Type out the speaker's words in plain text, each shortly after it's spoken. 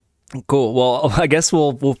Cool. Well, I guess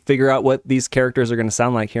we'll figure out what these characters are going to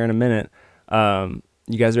sound like here in a minute.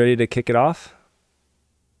 You guys ready to kick it off?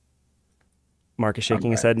 Mark is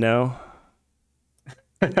shaking his head no.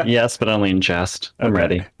 Yes, but only in jest. I'm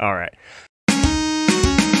ready. All right.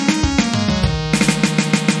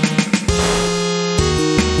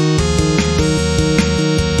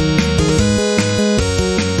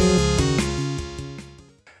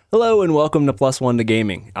 Hello and welcome to Plus One to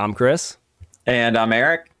Gaming. I'm Chris. And I'm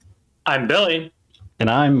Eric. I'm Billy. And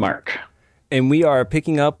I'm Mark. And we are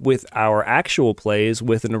picking up with our actual plays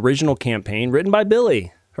with an original campaign written by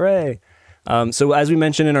Billy. Hooray. So as we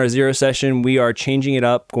mentioned in our Zero session, we are changing it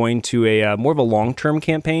up, going to a more of a long-term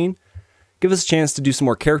campaign. Give us a chance to do some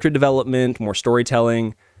more character development, more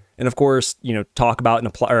storytelling, and of course, talk about and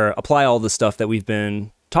apply all the stuff that we've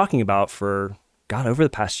been talking about for, over the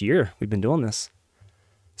past year. We've been doing this.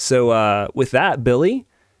 So with that, Billy,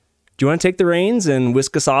 do you want to take the reins and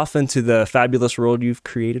whisk us off into the fabulous world you've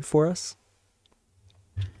created for us?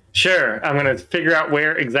 Sure. I'm going to figure out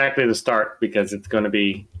where exactly to start because it's going to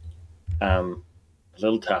be a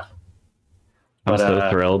little tough. I'm so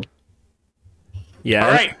thrilled. Yeah.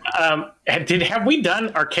 All right. Have we done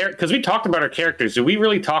our character? Because we talked about our characters. Did we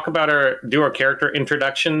really talk about do our character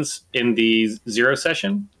introductions in the Zero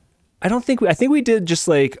session? I think we did just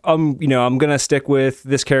like, I'm going to stick with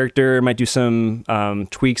this character, might do some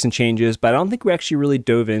tweaks and changes, but I don't think we actually really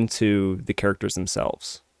dove into the characters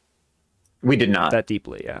themselves. We did not. That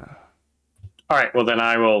deeply, yeah. All right, well then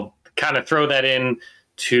I will kind of throw that in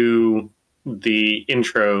to the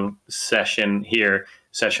intro session here,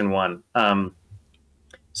 session one.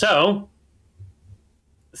 So,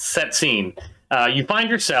 set scene. You find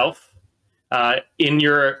yourself in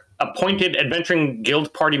your appointed adventuring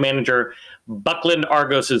guild party manager Buckland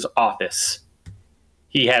Argos's office.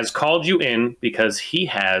 He has called you in because he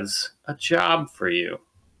has a job for you.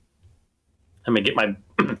 Let me get my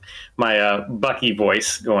Bucky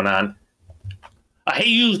voice going on. Hey,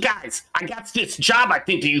 you guys, I got this job I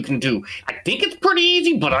think that you can do. I think it's pretty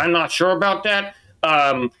easy, but I'm not sure about that.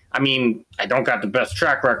 I don't got the best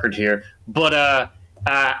track record here, but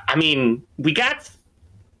we got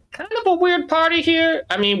kind of a weird party here.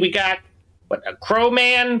 We got a crow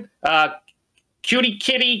man, cutie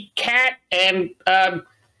kitty cat, and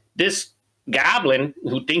this goblin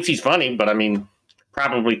who thinks he's funny, but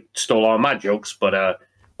probably stole all my jokes. But are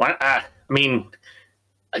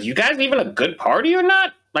you guys even a good party or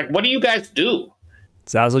not? Like, what do you guys do?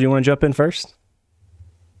 Zazzle, do you want to jump in first?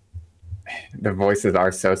 The voices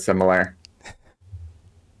are so similar.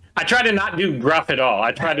 I try to not do gruff at all.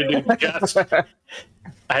 I try to do just...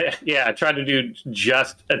 I tried to do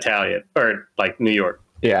just Italian or like New York.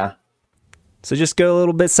 Yeah. So just go a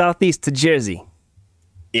little bit southeast to Jersey.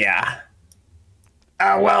 Yeah.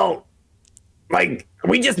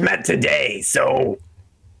 We just met today, so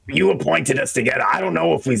you appointed us together. I don't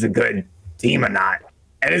know if we's a good team or not.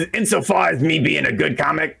 And insofar as me being a good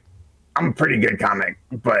comic, I'm a pretty good comic,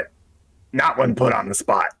 but not when put on the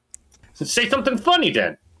spot. So say something funny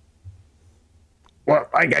then. Well,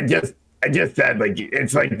 I just said,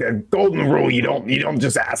 it's like the golden rule. You don't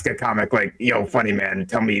just ask a comic funny man,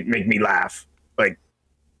 make me laugh.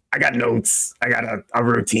 I got notes, I got a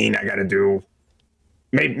routine I got to do.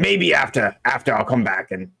 Maybe after I'll come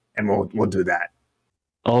back and we'll do that.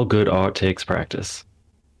 All good art takes practice.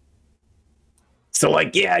 So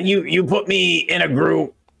you put me in a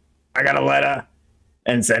group. I got a letter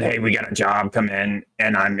and said, hey, we got a job, come in,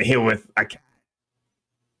 and I'm here with a cat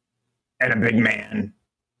and a big man.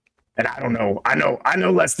 And I don't know. I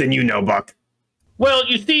know less than you know, Buck. Well,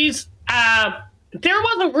 you see, there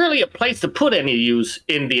wasn't really a place to put any of yous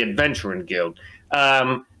in the Adventuring Guild.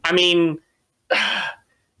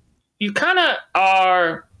 You kind of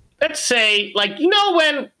are, let's say,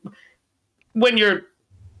 when you're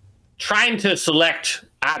trying to select,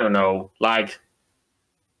 I don't know,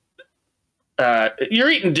 you're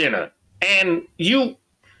eating dinner and you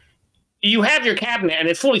have your cabinet and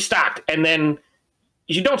it's fully stocked, and then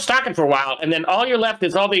you don't stock it for a while, and then all you're left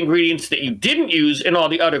is all the ingredients that you didn't use in all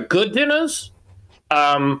the other good dinners.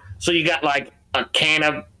 So you got a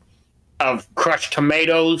can of crushed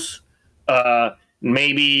tomatoes,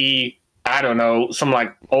 maybe, I don't know, some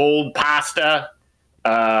old pasta.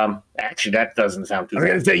 Actually, that doesn't sound too I was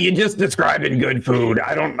gonna say, you're just describing good food.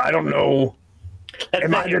 I don't know.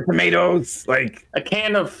 Am I the tomatoes? A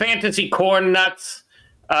can of fantasy corn nuts.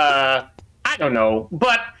 I don't know,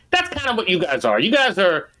 but that's kind of what you guys are. You guys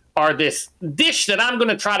are this dish that I'm going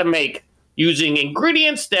to try to make using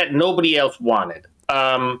ingredients that nobody else wanted.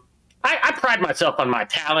 I pride myself on my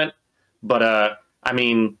talent, but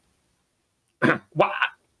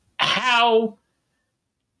how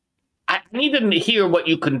need to hear what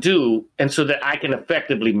you can do, and so that I can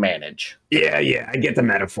effectively manage. Yeah, I get the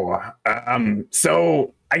metaphor.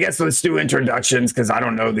 So I guess let's do introductions because I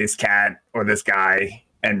don't know this cat or this guy.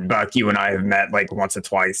 And Buck, you and I have met like once or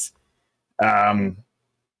twice. My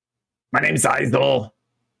name's Isel.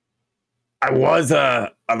 I was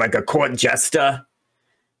a court jester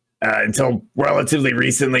until relatively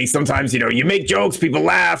recently. Sometimes, you make jokes, people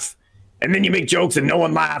laugh, and then you make jokes and no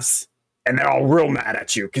one laughs, and they're all real mad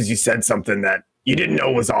at you because you said something that you didn't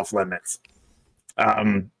know was off limits. So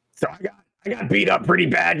I got beat up pretty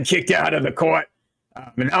bad and kicked out of the court,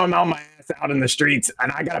 and now I'm on my ass out in the streets,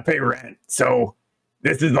 and I gotta pay rent. So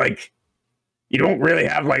this is like, you don't really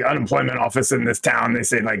have like unemployment office in this town. They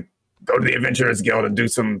say like, go to the Adventurers Guild and do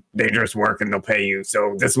some dangerous work and they'll pay you.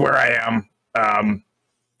 So this is where I am.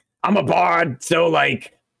 I'm a bard, so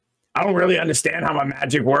like, I don't really understand how my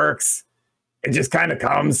magic works. It just kind of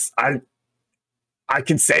comes. I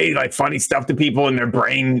can say like funny stuff to people and their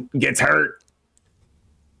brain gets hurt.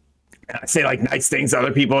 And I say like nice things to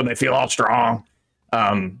other people and they feel all strong.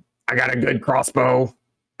 I got a good crossbow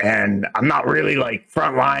and I'm not really like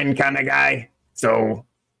frontline kind of guy. So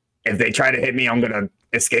if they try to hit me, I'm going to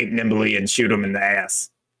escape nimbly and shoot them in the ass.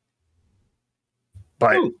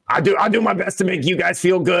 But I do my best to make you guys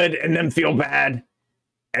feel good and them feel bad.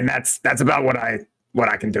 And that's about what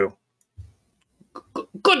I can do.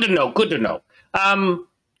 Good to know.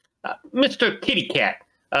 Mr. Kitty Cat,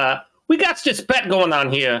 we got this bet going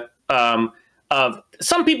on here.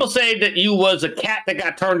 Some people say that you was a cat that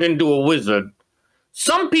got turned into a wizard.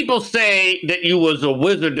 Some people say that you was a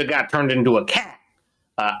wizard that got turned into a cat.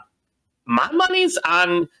 My money's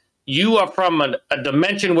on you are from a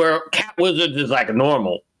dimension where cat wizards is like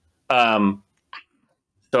normal.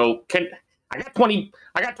 So I got 20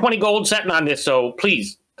 gold setting on this, so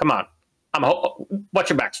please, come on. What's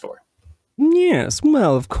your backstory? Yes,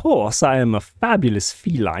 well, of course, I am a fabulous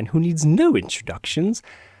feline who needs no introductions.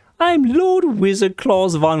 I am Lord Wizard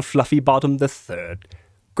Claus von Fluffybottom III,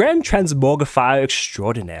 Grand Transmogrifier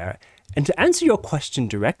Extraordinaire, and to answer your question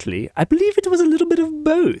directly, I believe it was a little bit of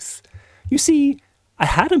both. You see, I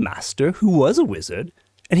had a master who was a wizard,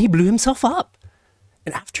 and he blew himself up.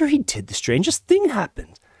 And after he did, the strangest thing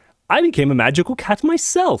happened. I became a magical cat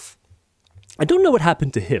myself. I don't know what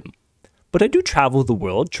happened to him, but I do travel the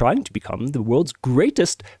world trying to become the world's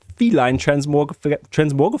greatest feline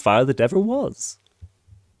transmogrifier that ever was.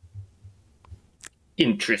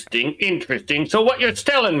 Interesting. So what you're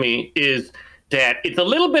telling me is that it's a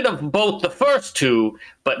little bit of both the first two,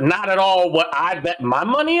 but not at all what I bet my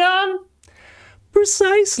money on?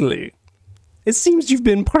 Precisely. It seems you've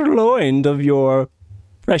been purloined of your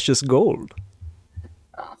precious gold.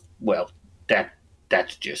 Well,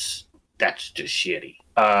 that's just shitty.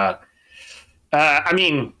 I've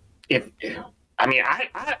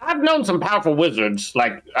known some powerful wizards.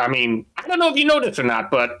 Like, I don't know if you know this or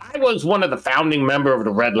not, but I was one of the founding member of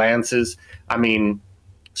the Red Lances.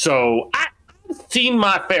 So I've seen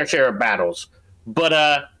my fair share of battles.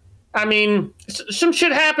 But some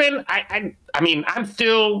shit happened. I'm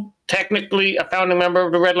still technically a founding member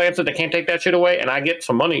of the Red Lances. They can't take that shit away, and I get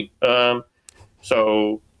some money.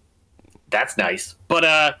 So that's nice.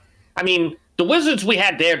 But the wizards we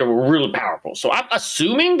had there, they were really powerful. So I'm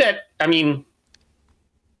assuming that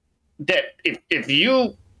that if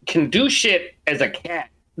you can do shit as a cat,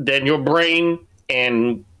 then your brain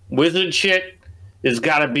and wizard shit has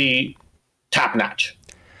got to be top notch.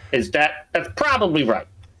 That's probably right.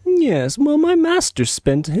 Yes, well, my master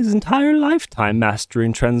spent his entire lifetime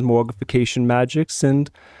mastering transmogrification magics, and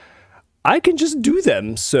I can just do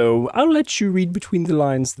them, so I'll let you read between the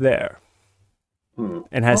lines there.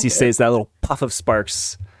 And as he says, that little puff of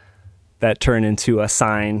sparks that turn into a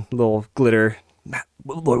sign, little glitter,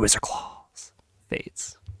 Lord Wizard Claus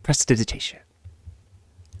fades. Prestidigitation.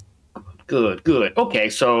 Good. Okay,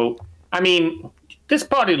 so, this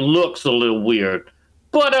party looks a little weird,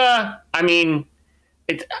 but,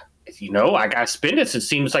 it's, I gotta spin this. It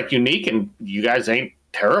seems like unique, and you guys ain't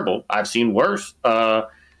terrible. I've seen worse. And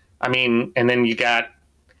then you got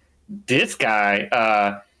this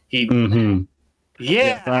guy, he... Mm-hmm.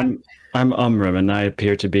 Yeah. Yes, I'm Umrim, and I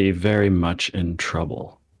appear to be very much in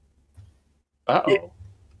trouble. Uh-oh.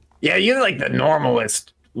 Yeah, you're like the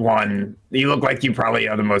normalist one. You look like you probably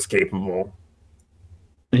are the most capable.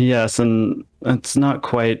 Yes, and it's not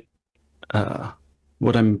quite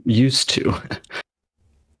what I'm used to.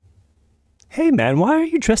 Hey man, why are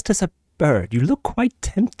you dressed as a bird? You look quite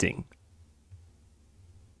tempting.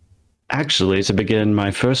 Actually, to begin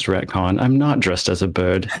my first retcon, I'm not dressed as a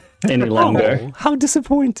bird any longer. Oh, how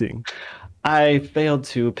disappointing. I failed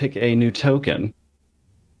to pick a new token.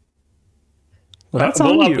 Well, that's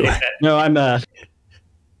We'll on you. update that. No, I'm.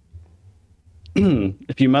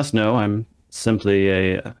 If you must know, I'm simply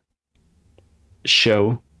a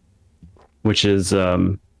show, which is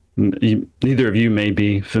neither of you may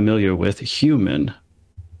be familiar with human.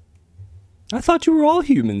 I thought you were all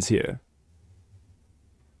humans here.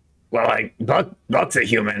 Well, like Buck's a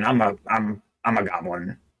human. I'm a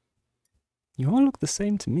goblin. You all look the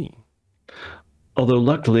same to me. Although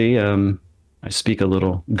luckily, I speak a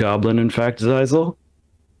little goblin. In fact, Zeisel.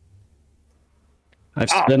 I've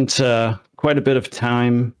spent quite a bit of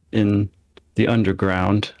time in the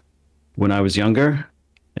underground when I was younger,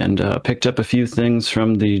 and picked up a few things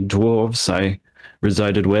from the dwarves I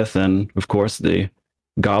resided with, and of course the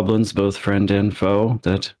goblins, both friend and foe,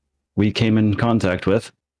 that we came in contact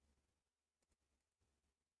with.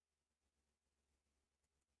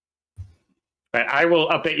 Right, I will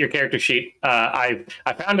update your character sheet. I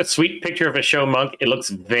found a sweet picture of a show monk. It looks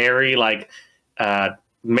very like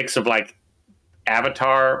mix of like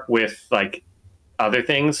Avatar with like other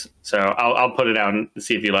things. So I'll put it out and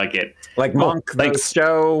see if you like it. Like Monk, the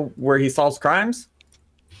show where he solves crimes?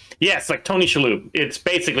 Yes, like Tony Shalhoub. It's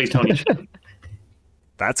basically Tony Shalhoub.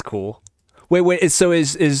 That's cool. Wait. So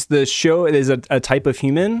is the show a type of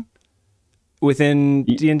human within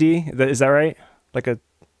D&D? Is that right? Like a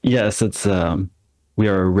Yes, it's we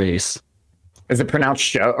are a race. Is it pronounced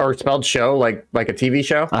show or spelled show like a TV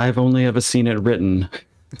show? I've only ever seen it written.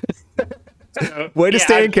 way to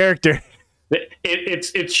stay in character.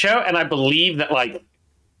 It's show, and I believe that like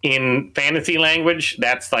in fantasy language,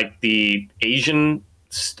 that's like the Asian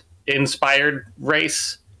inspired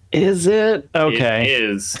race. Is it? Okay. It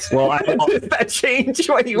is. Well, Does that change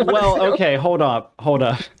what you want to well, do? okay, hold up.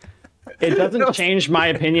 It doesn't change my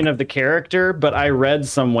opinion of the character, but I read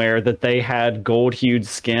somewhere that they had gold-hued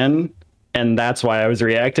skin, and that's why I was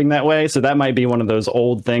reacting that way. So that might be one of those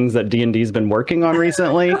old things that D&D's been working on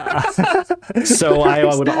recently. So I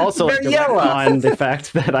would also like to on the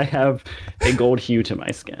fact that I have a gold hue to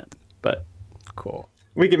my skin. But Cool.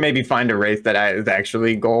 We could maybe find a race that is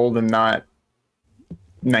actually gold and not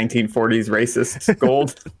 1940s racist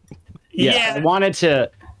gold. yeah, I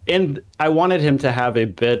wanted him to have a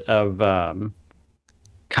bit of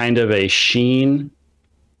kind of a sheen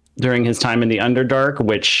during his time in the Underdark,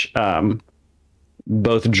 which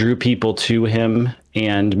both drew people to him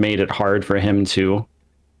and made it hard for him to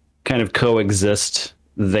kind of coexist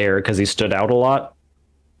there because he stood out a lot.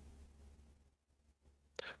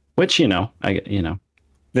 Which,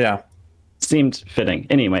 Yeah. seemed fitting.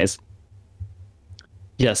 Anyways,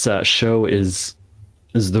 yes, show is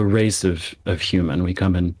the race of human. We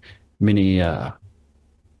come in many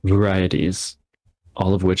varieties,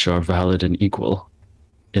 all of which are valid and equal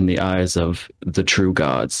in the eyes of the true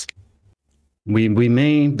gods. We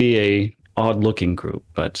may be a odd-looking group,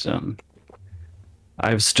 but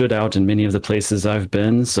I've stood out in many of the places I've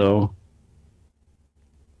been, so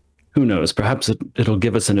who knows? Perhaps it'll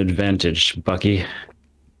give us an advantage, Bucky.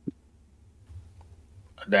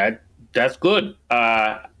 That's good.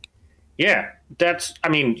 Yeah,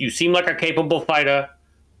 you seem like a capable fighter.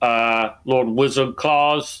 Lord Wizard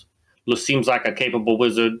Claus seems like a capable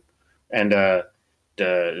wizard. And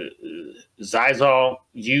Zizal,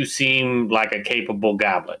 you seem like a capable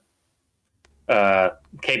goblin.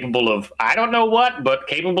 Capable of, I don't know what, but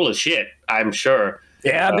capable of shit, I'm sure.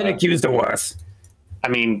 Yeah, I've been accused of worse. I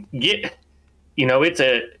mean, it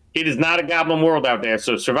is not a goblin world out there.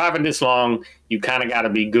 So surviving this long, you kind of got to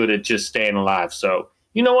be good at just staying alive. So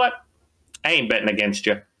you know what? I ain't betting against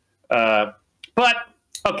you. But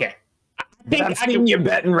okay. I've seen your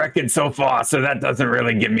betting record so far, so that doesn't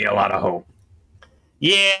really give me a lot of hope.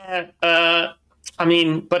 Yeah. But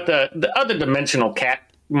the other dimensional cat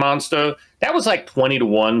monster, that was like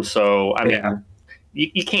 20-1. So I mean,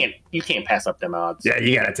 you can't pass up them odds. Yeah,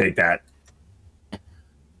 you gotta take that.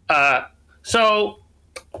 So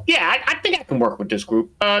yeah, I think I can work with this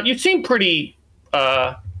group. You seem pretty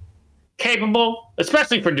capable,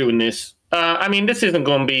 especially for doing this. This isn't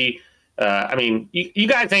going to be. You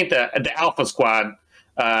guys ain't the Alpha Squad.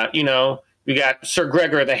 We got Sir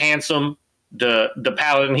Gregor the Handsome, the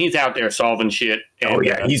Paladin. He's out there solving shit. And,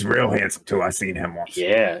 He's real handsome too. I've seen him once.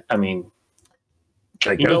 Yeah,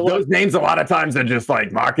 like those names a lot of times are just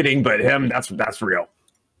like marketing, but him, that's real.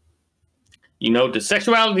 The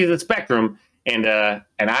sexuality is a spectrum, and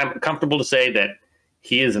I'm comfortable to say that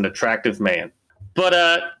he is an attractive man.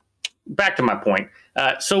 But back to my point.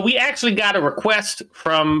 So we actually got a request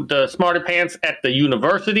from the Smarter Pants at the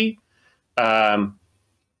university. I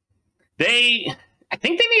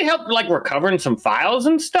think they need help like recovering some files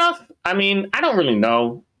and stuff. I don't really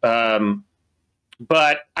know,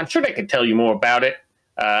 but I'm sure they could tell you more about it.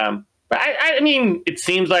 But I mean, it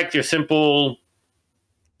seems like your simple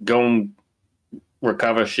go and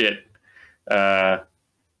recover shit, not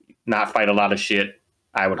fight a lot of shit,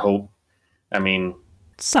 I would hope. I mean,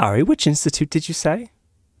 Sorry, which institute did you say?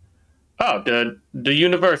 oh, the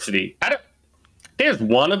university. There's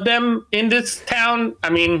one of them in this town. I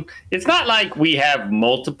mean, it's not like we have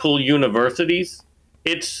multiple universities.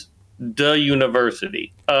 It's the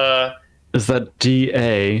university. Is that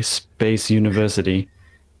DA Space University?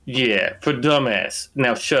 Yeah, for dumbass.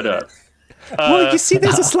 Now shut up. Well, you see,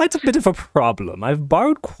 there's a slight bit of a problem. I've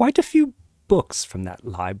borrowed quite a few books from that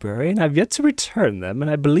library, and I've yet to return them, and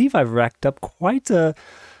I believe I've racked up quite a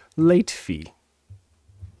late fee.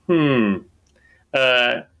 Do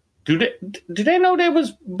they know they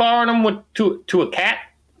was borrowing them to a cat?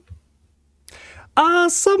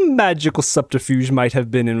 Some magical subterfuge might have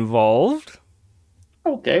been involved.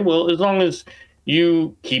 Okay, well, as long as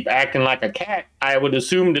you keep acting like a cat, I would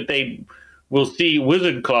assume that they will see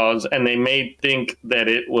wizard claws and they may think that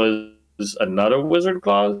it was another wizard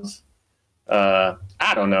claws. I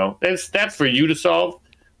don't know. That's for you to solve.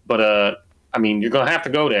 But I mean, you're gonna have to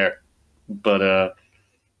go there. But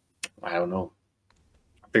I don't know.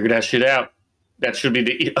 Figure that shit out. That should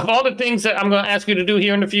be of all the things that I'm gonna ask you to do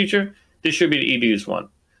here in the future. This should be the easiest one.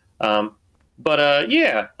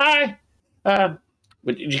 Yeah.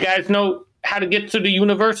 Did you guys know how to get to the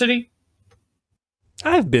university?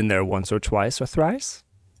 I've been there once or twice or thrice.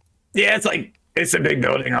 Yeah, it's a big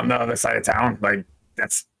building on the other side of town. Like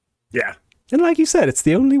yeah, And like you said, it's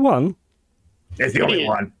the only one. it's the only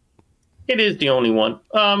one. It is the only one.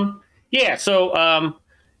 Yeah. So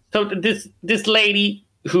this lady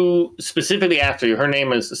who specifically asked you, her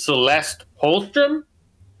name is Celeste Holstrom.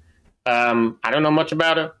 I don't know much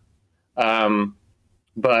about her,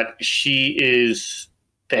 but she is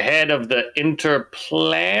the head of the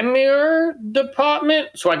interplanar department.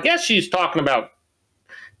 So I guess she's talking about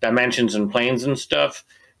dimensions and planes and stuff.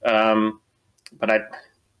 But I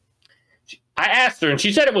asked her, and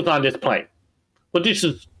she said it was on this plane. Well, this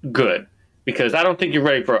is good because I don't think you're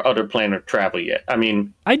ready for other planar travel yet. I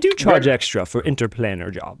mean, I do charge extra for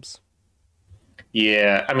interplanar jobs.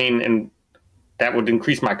 yeah, I mean, and that would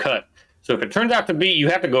increase my cut. So if it turns out to be you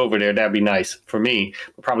have to go over there, that'd be nice for me,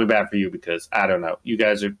 but probably bad for you because I don't know. You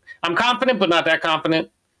guys are. I'm confident, but not that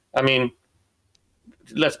confident. I mean,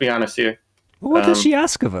 let's be honest here. What does she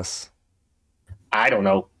ask of us? I don't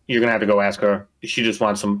know. You're gonna have to go ask her. She just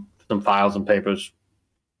wants some files and papers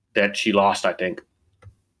that she lost, I think.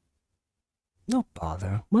 No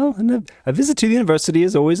bother. Well, and a visit to the university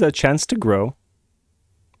is always a chance to grow.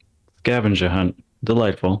 Scavenger hunt.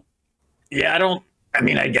 Delightful. Yeah,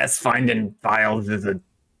 I guess finding files is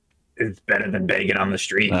better than begging on the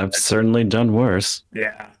street. I've certainly done worse.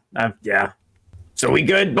 Yeah. Yeah. So we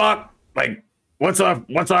good, Buck? Like, what's our?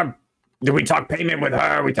 Did we talk payment with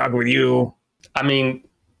her? We talking with you? I mean,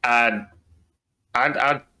 I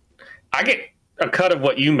get a cut of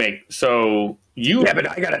what you make, so you. Yeah, but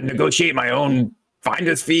I gotta negotiate my own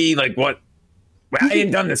finder's fee. Like what? Well, I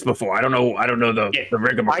ain't done this before. I don't know the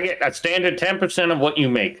rigmarole. I get a standard 10% of what you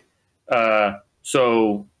make.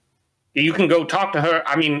 So you can go talk to her.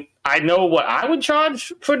 I mean, I know what I would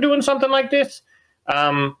charge for doing something like this.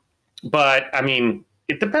 But I mean,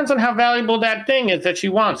 it depends on how valuable that thing is that she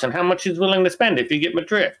wants and how much she's willing to spend, if you get my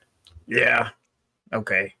drift. Yeah.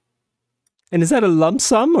 Okay. And is that a lump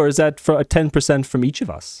sum, or is that for a 10% from each of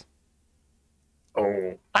us?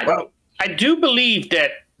 Oh. I do believe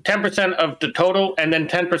that 10% of the total and then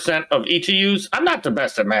 10% of each of you. I'm not the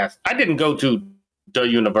best at math. I didn't go to the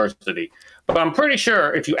university. But I'm pretty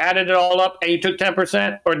sure if you added it all up and you took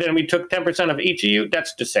 10%, or then we took 10% of each of you,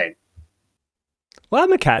 that's the same. Well,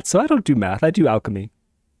 I'm a cat, so I don't do math. I do alchemy.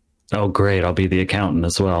 Oh, great. I'll be the accountant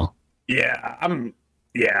as well. Yeah,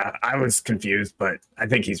 I was confused, but I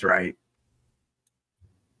think he's right.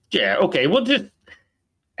 Yeah, okay. Well,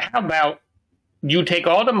 how about you take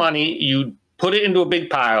all the money, you put it into a big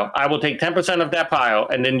pile. I will take 10% of that pile,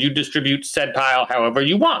 and then you distribute said pile however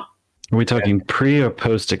you want. Are we talking pre or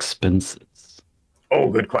post expenses? Oh,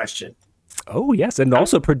 good question. Oh, yes, and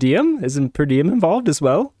also per diem. Isn't per diem involved as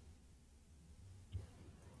well?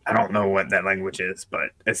 I don't know what that language is, but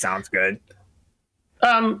it sounds good.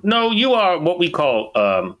 No, you are what we call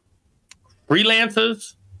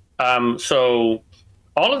freelancers. So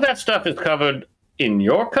all of that stuff is covered in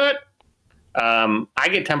your cut. I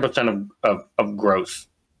get 10% of gross.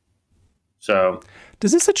 So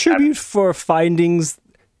does this attribute for findings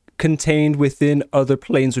contained within other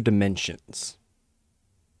planes or dimensions?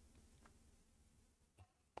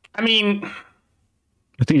 I mean,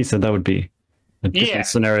 I think you said that would be a different Yeah.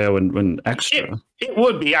 scenario when extra. It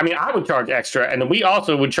would be. I mean, I would charge extra, and we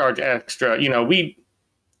also would charge extra. You know, we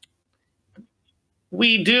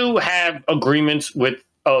do have agreements with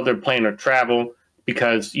other planar travel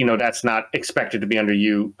because that's not expected to be under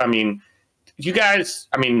you. I mean, you guys.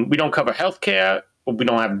 I mean, we don't cover healthcare. We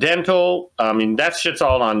don't have dental. I mean, that shit's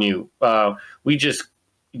all on you.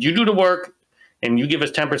 You do the work, and you give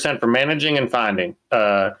us 10% for managing and finding.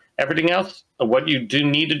 Everything else, what you do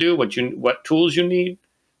need to do, what tools you need,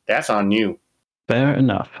 that's on you. Fair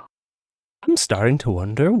enough. I'm starting to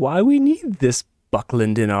wonder why we need this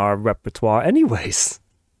Buckland in our repertoire anyways.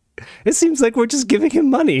 It seems like we're just giving him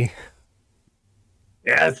money.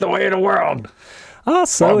 Yeah, it's the way of the world. Ah,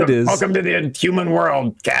 so it is. Welcome to the human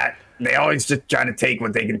world, Cat. They always just try to take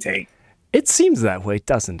what they can take. It seems that way,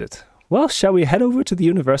 doesn't it? Well, shall we head over to the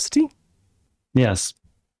university? Yes.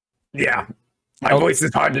 Yeah. My voice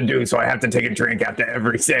is hard to do, so I have to take a drink after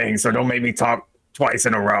every saying, so don't make me talk twice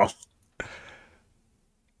in a row.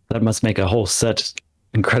 That must make a whole set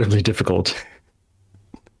incredibly difficult.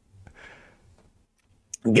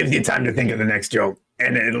 It gives you time to think of the next joke,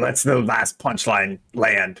 and it lets the last punchline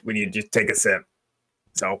land when you just take a sip.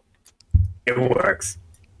 So, it works.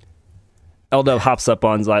 Eldo hops up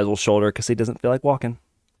on Zyzel's shoulder because he doesn't feel like walking.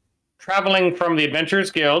 Traveling from the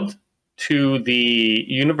Adventurers Guild to the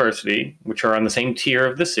university, which are on the same tier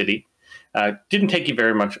of the city, didn't take you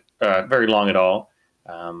very long at all,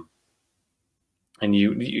 and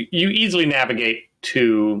you easily navigate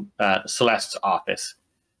to Celeste's office.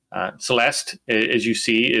 Celeste, as you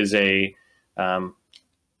see, is a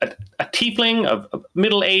tiefling, a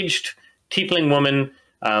middle-aged tiefling woman.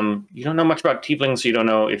 You don't know much about tieflings, so you don't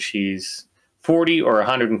know if she's 40 or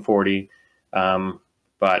 140,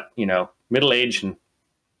 but middle-aged and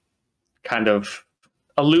kind of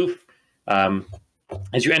aloof.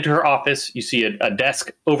 As you enter her office, you see a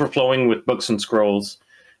desk overflowing with books and scrolls.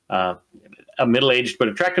 A middle-aged but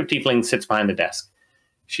attractive tiefling sits behind the desk.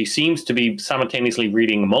 She seems to be simultaneously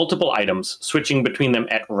reading multiple items, switching between them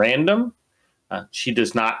at random. She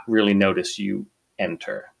does not really notice you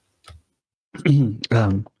enter.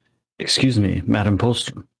 Excuse me, Madam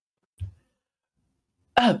Polstrom.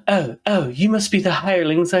 Oh, you must be the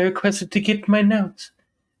hirelings I requested to get my notes.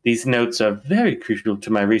 These notes are very crucial to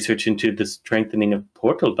my research into the strengthening of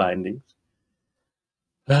portal bindings.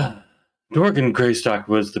 Dorgan Greystock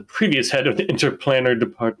was the previous head of the Interplanar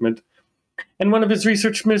Department, and one of his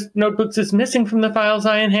research notebooks is missing from the files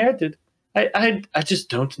I inherited. I just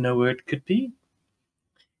don't know where it could be.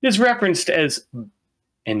 It is referenced as,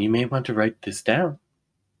 and you may want to write this down,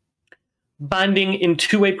 binding in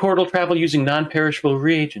two-way portal travel using non-perishable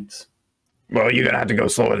reagents. Well, you're gonna have to go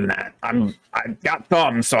slower than that. I got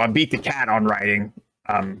thumbs, so I beat the cat on writing.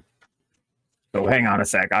 So hang on a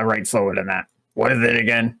sec. I write slower than that. What is it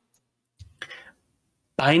again?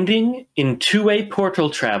 Binding in two-way portal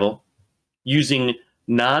travel using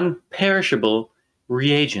non-perishable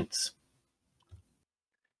reagents.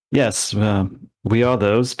 Yes, we are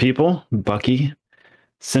those people. Bucky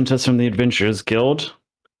sent us from the Adventurers Guild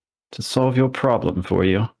to solve your problem for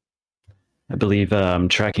you. I believe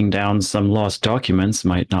tracking down some lost documents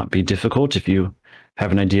might not be difficult if you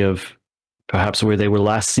have an idea of perhaps where they were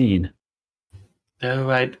last seen. Oh,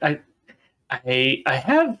 I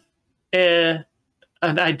have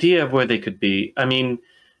an idea of where they could be. I mean,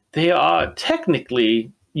 they are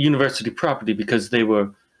technically university property because they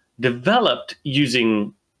were developed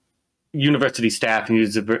using university staff and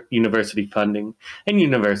university funding and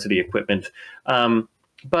university equipment.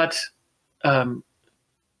 But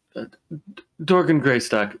Dorgan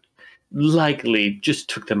Greystock likely just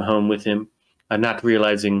took them home with him, not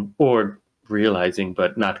realizing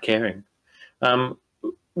but not caring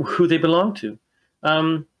who they belonged to.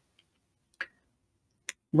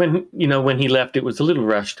 When he left, it was a little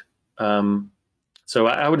rushed. So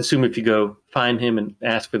I would assume if you go find him and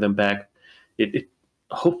ask for them back,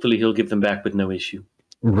 hopefully he'll give them back with no issue.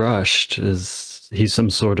 Rushed? Is he some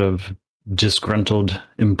sort of disgruntled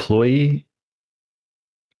employee?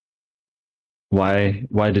 Why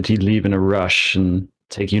did he leave in a rush and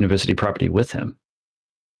take university property with him?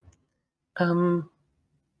 I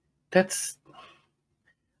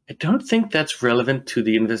don't think that's relevant to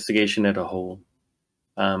the investigation as a whole.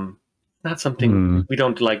 Not something we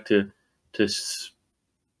don't like to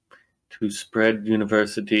spread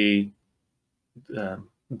university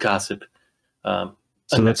gossip. So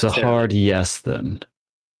that's a hard yes then.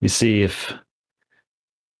 You see, if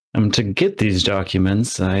I'm to get these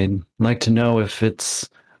documents, I'd like to know if it's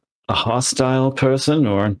a hostile person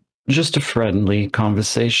or just a friendly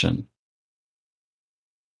conversation.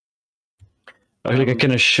 I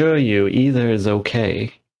can assure you either is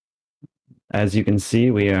okay. As you can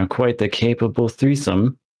see, we are quite the capable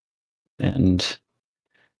threesome and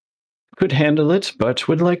could handle it, but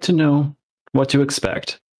would like to know what to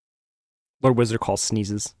expect. Lord Wizard calls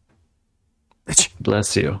sneezes.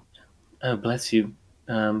 Bless you. Oh, bless you.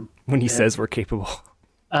 When he says we're capable.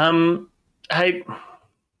 I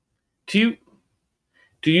do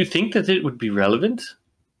you think that it would be relevant?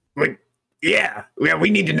 Like, yeah, we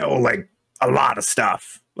need to know like a lot of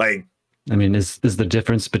stuff. Like, I mean, is the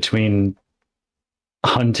difference between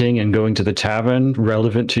hunting and going to the tavern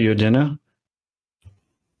relevant to your dinner?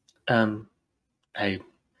 I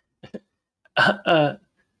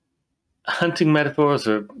hunting metaphors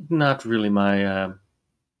are not really my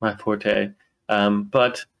my forte.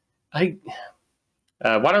 But why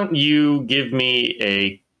don't you give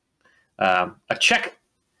me a check?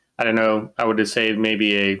 I don't know. I would just say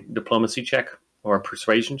maybe a diplomacy check or a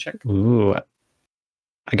persuasion check. Ooh,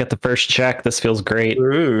 I got the first check. This feels great.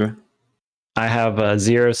 Ooh. I have a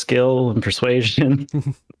 0 skill in persuasion.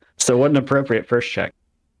 So what an appropriate first check.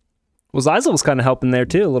 Well, Zeisel was kind of helping there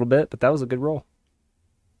too a little bit, but that was a good roll.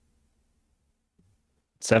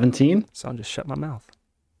 17? So I'll just shut my mouth.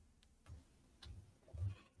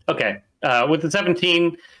 Okay. With the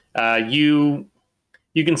 17, you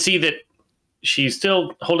can see that she's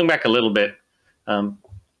still holding back a little bit,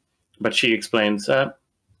 but she explains. I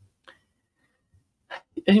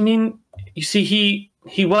mean, you see,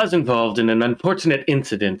 he was involved in an unfortunate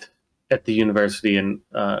incident at the university, and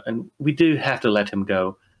we do have to let him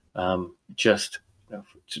go, just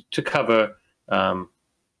to cover,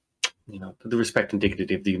 the respect and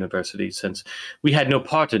dignity of the university, since we had no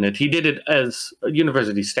part in it. He did it as a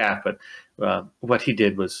university staff, but what he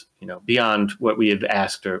did was, beyond what we had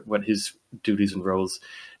asked or what his duties and roles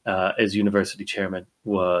as university chairman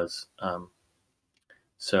was.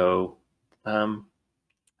 So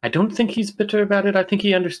I don't think he's bitter about it. I think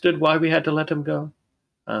he understood why we had to let him go.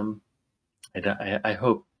 I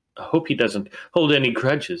hope he doesn't hold any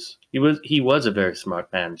grudges. He was a very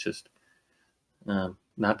smart man, just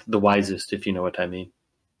not the wisest, if you know what I mean.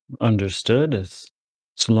 Understood.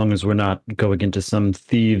 So long as we're not going into some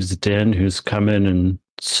thieves' den who's come in and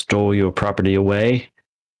stole your property away,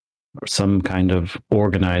 or some kind of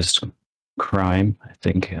organized crime, I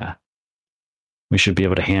think we should be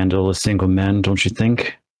able to handle a single man, don't you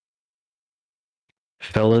think?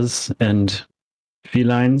 Fellas and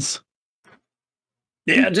felines?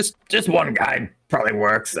 yeah, just one guy probably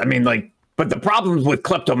works. I mean, like, but the problem with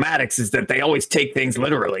kleptomatics is that they always take things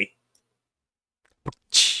literally.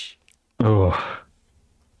 Oh,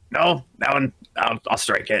 No, that one, I'll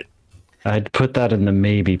strike it. I'd put that in the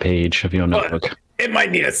maybe page of your notebook. It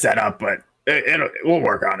might need a setup, but we'll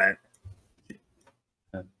work on it.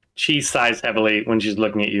 She sighs heavily when she's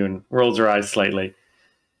looking at you and rolls her eyes slightly.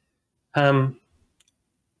 Let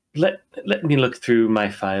me look through my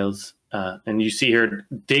files, and you see her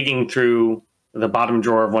digging through the bottom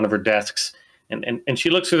drawer of one of her desks, and she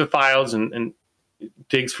looks through the files and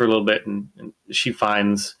digs for a little bit, and she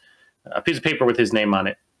finds a piece of paper with his name on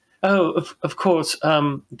it. Oh, of course.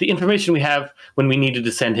 The information we have when we needed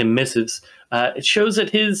to send him missives, it shows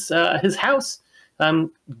that his house,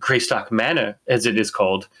 Greystock Manor, as it is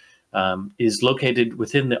called, is located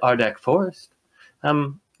within the Ardak Forest,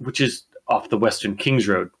 which is off the Western Kings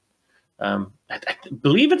Road. I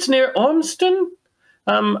believe it's near Ormston.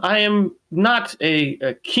 I am not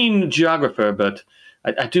a keen geographer, but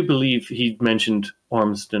I do believe he mentioned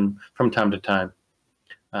Ormston from time to time.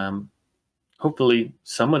 Hopefully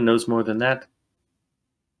someone knows more than that.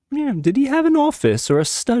 Yeah, did he have an office or a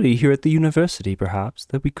study here at the university, perhaps,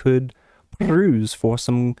 that we could peruse for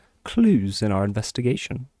some clues in our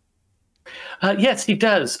investigation? Yes, he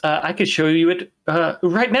does. I could show you it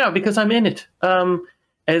right now because I'm in it.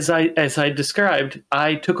 As I described,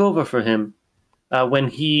 I took over for him when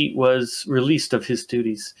he was released of his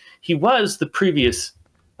duties. He was the previous,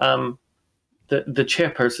 the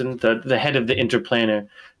chairperson, the head of the interplanar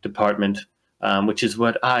department, which is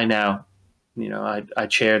what I now, I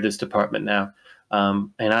chair this department now,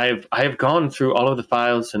 and I have gone through all of the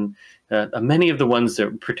files, and many of the ones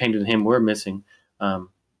that pertain to him were missing.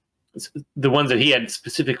 The ones that he had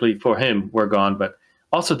specifically for him were gone, but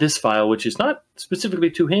also this file, which is not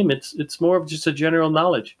specifically to him, it's more of just a general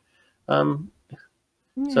knowledge.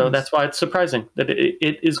 So that's why it's surprising that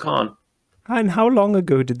it is gone. And how long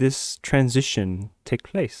ago did this transition take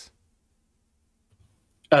place?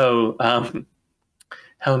 Oh,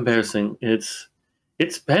 how embarrassing!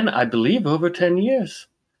 It's been, I believe, over 10 years.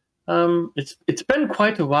 It's been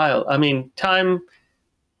quite a while. I mean, time.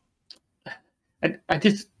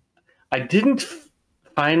 I didn't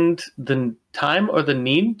find the time or the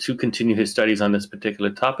need to continue his studies on this particular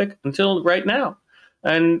topic until right now.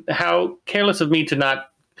 And how careless of me to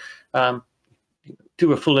not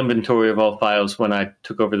do a full inventory of all files when I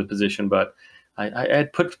took over the position, but I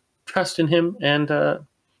had put trust in him, and I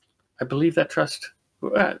believe that trust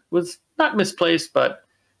was not misplaced, but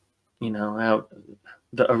how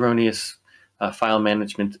the erroneous file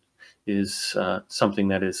management is something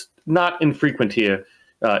that is not infrequent here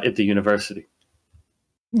at the university.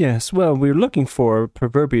 Yes, well, we're looking for a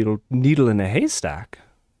proverbial needle in a haystack.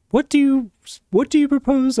 What do you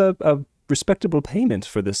propose a respectable payment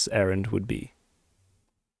for this errand would be?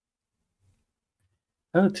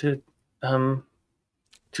 Oh, to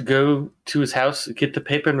go to his house, get the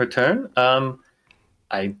paper and return.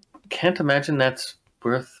 I can't imagine that's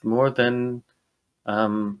worth more than. I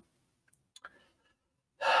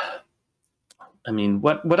mean,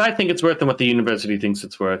 what I think it's worth and what the university thinks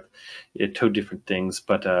it's worth are two different things.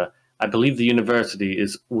 But I believe the university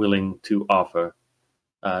is willing to offer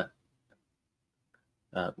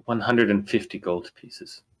 150 gold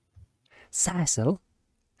pieces. Cecil,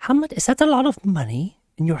 how much is that? A lot of money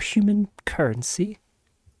in your human currency?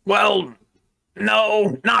 Well,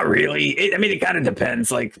 no, not really. It kind of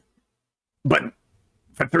depends. But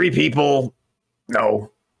for 3 people,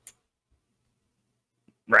 no.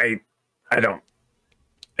 Right?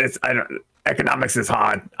 Economics is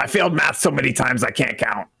hard. I failed math so many times I can't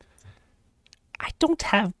count. I don't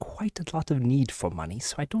have quite a lot of need for money,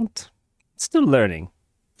 so I don't. Still learning.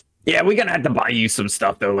 Yeah, we're gonna have to buy you some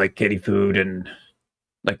stuff though, like kitty food and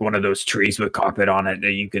like one of those trees with carpet on it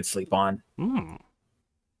that you could sleep on.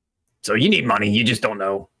 So you need money, you just don't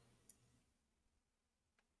know.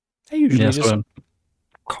 I usually just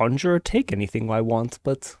conjure or take anything I want,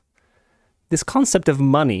 but this concept of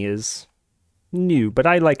money is new, but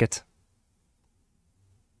I like it.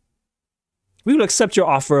 We will accept your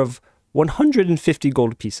offer of 150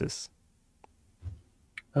 gold pieces.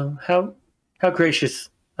 Oh, how gracious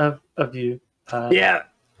of you.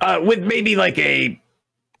 With maybe like a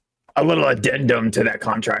little addendum to that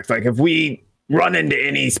contract. Like if we run into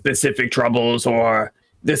any specific troubles or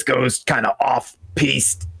this goes kind of off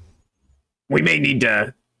piste, we may need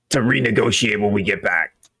to renegotiate when we get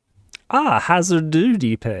back. Hazard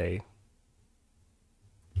duty pay.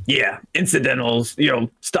 Yeah, incidentals,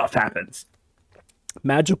 stuff happens.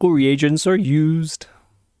 Magical reagents are used.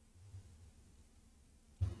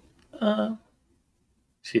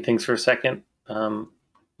 She thinks for a second.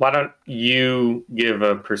 Why don't you give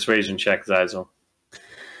a persuasion check, Zyzel?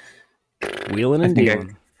 Wheeling and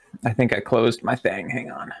dealing. I think I closed my thing. Hang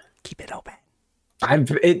on. Keep it open.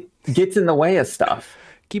 It gets in the way of stuff.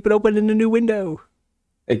 Keep it open in a new window.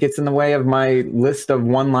 It gets in the way of my list of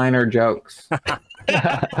one-liner jokes.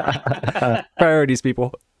 Priorities,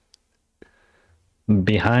 people.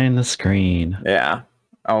 Behind the screen. Yeah.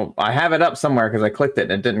 Oh, I have it up somewhere because I clicked it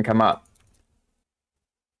and it didn't come up.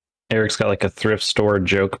 Eric's got like a thrift store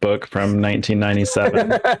joke book from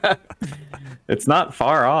 1997. It's not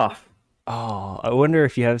far off. Oh, I wonder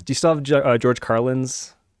if you have. Do you still have George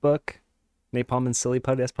Carlin's book, Napalm and Silly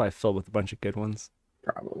Putty? That's probably filled with a bunch of good ones.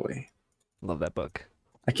 Probably. Love that book.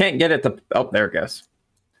 I can't get it to. Oh, there it goes.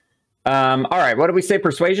 All right. What did we say?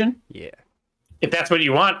 Persuasion? Yeah. If that's what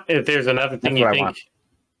you want, if there's another thing That's you what I think. want.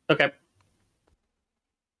 Okay.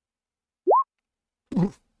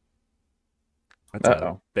 That's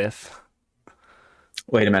a biff.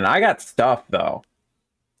 Wait a minute. I got stuff though.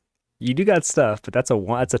 You do got stuff, but that's a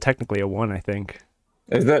one. That's technically a 1, I think.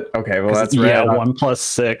 Is it? Okay. Well, that's yeah, red. 1 plus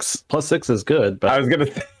 6. Plus 6 is good, but I was gonna.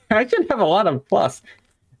 I should have a lot of plus.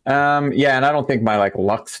 Yeah, and I don't think my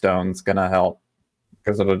luck stone's gonna help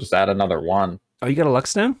because it'll just add another 1. Oh, you got a luck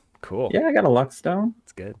stone? Cool. Yeah, I got a luck stone.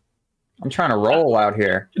 That's good. I'm trying to roll out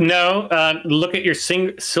here. No, look at your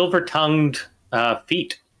silver-tongued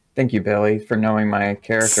feet. Thank you, Billy, for knowing my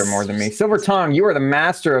character more than me. Silver Tongue, you are the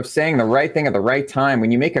master of saying the right thing at the right time.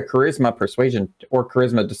 When you make a charisma persuasion or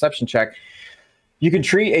charisma deception check, you can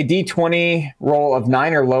treat a d20 roll of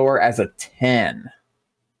 9 or lower as a 10.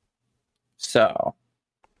 So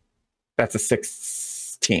that's a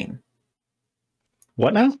 16.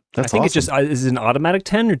 what now? I think it's just, is it an automatic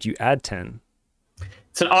 10 or do you add 10?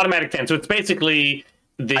 It's an automatic 10, so it's basically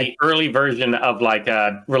the early version of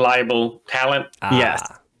a reliable talent. Yes.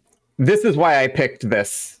 This is why I picked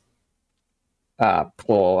this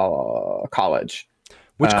college.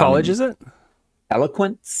 Which college is it?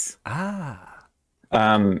 Eloquence.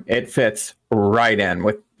 It fits right in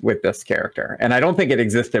with this character. And I don't think it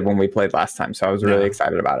existed when we played last time, so I was really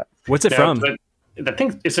excited about it. What's it from? The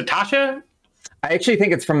thing is it Tasha? I actually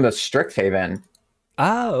think it's from the Strixhaven.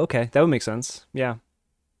 Oh, okay. That would make sense. Yeah.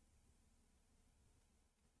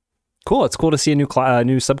 Cool. It's cool to see a new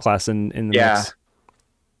new subclass in the mix.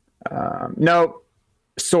 No,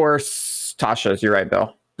 Source Tasha's. You're right,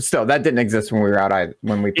 Bill. Still, that didn't exist when we were out.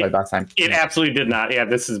 When we played last time. It absolutely did not. Yeah,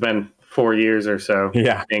 this has been 4 years or so.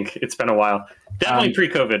 Yeah. I think it's been a while. Definitely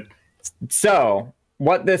pre-COVID. So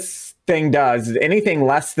what this thing does is anything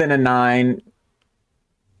less than a 9,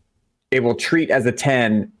 it will treat as a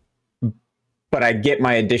 10, but I get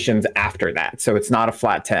my additions after that. So it's not a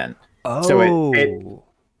flat 10. Oh. So it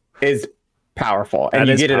is powerful. And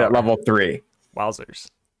you get it at level 3. Wowzers.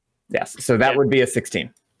 Yes. So that would be a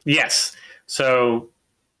 16. Yes. So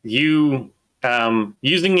you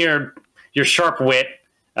using your sharp wit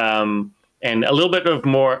and a little bit of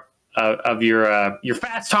more of your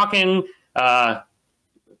fast talking,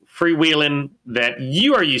 freewheeling that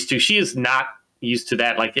you are used to. She is not used to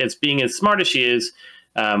that. Like, as being as smart as she is,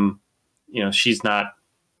 she's not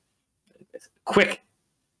quick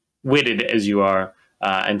witted as you are.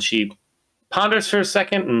 And she ponders for a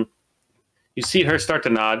second, and you see her start to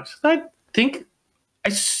nod. I think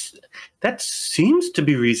that seems to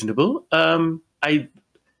be reasonable. I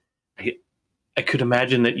could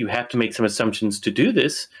imagine that you have to make some assumptions to do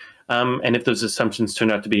this. And if those assumptions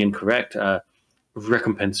turn out to be incorrect,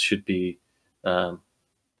 recompense should be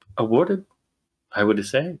awarded, I would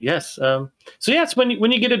say. Yes. So yes, when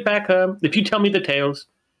you get it back, if you tell me the tales,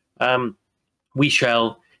 we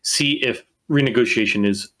shall see if renegotiation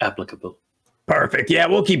is applicable. Perfect. Yeah,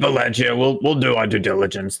 we'll keep a ledger. We'll do our due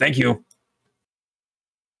diligence. Thank you.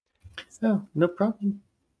 Oh, no problem.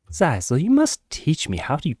 Zazel, you must teach me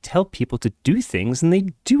how do you tell people to do things and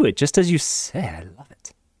they do it just as you say. I love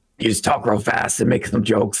it. You just talk real fast and make some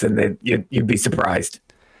jokes, and then you'd be surprised.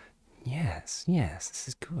 Yes, this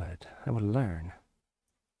is good. I will learn.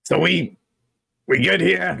 So we good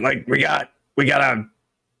here? Like, we got an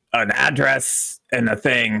address and a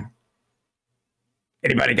thing.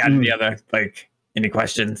 Anybody got any other, any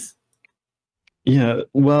questions? Yeah,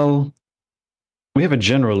 well, we have a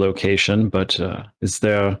general location, but is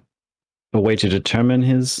there a way to determine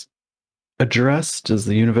his address? Does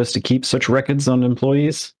the university keep such records on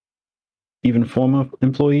employees? Even former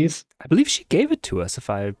employees? I believe she gave it to us, if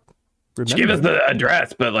I remember. She gave us the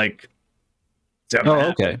address, but okay.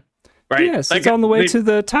 Right? Yes, it's on the way to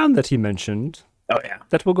the town that he mentioned. Oh, yeah.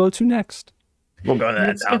 That we'll go to next. We'll go to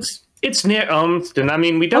that town. It's near Olmston. I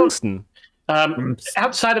mean, we don't... Olmston.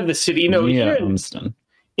 Outside of the city, here Olmston.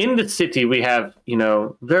 In the city, we have,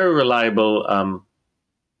 very reliable...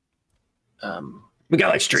 We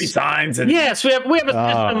got street signs and yes, we have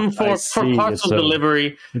a system for parcel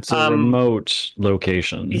delivery. It's a remote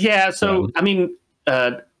location. Yeah, so I mean,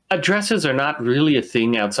 addresses are not really a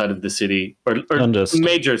thing outside of the city or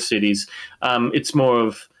major cities. It's more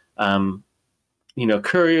of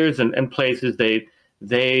couriers and places.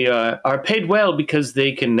 They are paid well because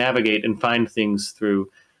they can navigate and find things through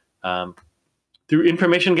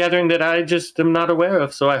information gathering that I just am not aware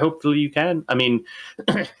of. So hopefully you can. I mean,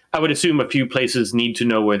 I would assume a few places need to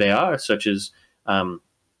know where they are, such as, other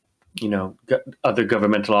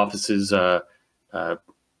governmental offices, for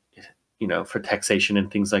taxation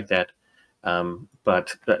and things like that.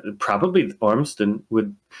 But probably Ormston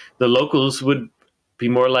the locals would be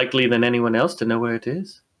more likely than anyone else to know where it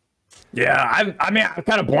is. Yeah, I'm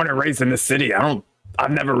kind of born and raised in the city. I've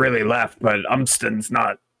never really left, but Umston's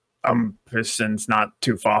not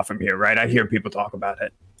too far from here, right? I hear people talk about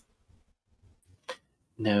it.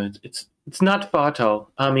 No, it's not far at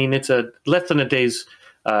all. I mean, it's less than a day's.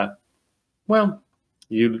 I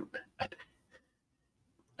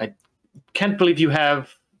can't believe you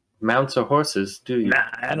have mounts or horses, do you? Nah,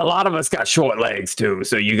 and a lot of us got short legs too,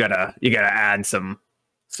 so you gotta add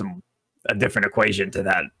a different equation to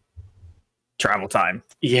that travel time.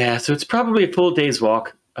 Yeah, so it's probably a full day's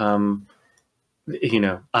walk. On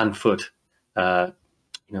foot.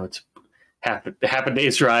 It's half a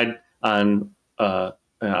day's ride on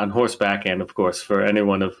horseback, and of course, for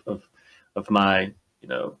anyone of my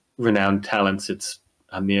renowned talents, it's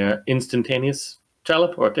a mere instantaneous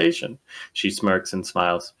teleportation. She smirks and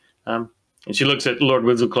smiles, and she looks at Lord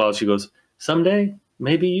Whistleclaw. She goes, "Someday,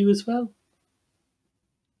 maybe you as well."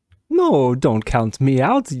 No, don't count me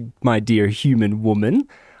out, my dear human woman.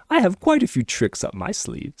 I have quite a few tricks up my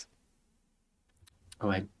sleeves. Oh,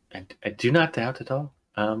 I do not doubt at all.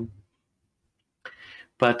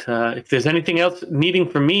 But if there's anything else needing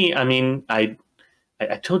from me, I mean, I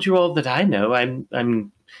told you all that I know.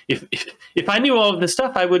 If I knew all of this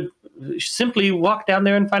stuff, I would simply walk down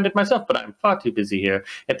there and find it myself. But I'm far too busy here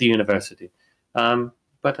at the university.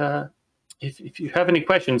 But if you have any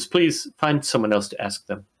questions, please find someone else to ask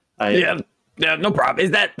them. Yeah, no problem.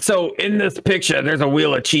 Is that so? In this picture, there's a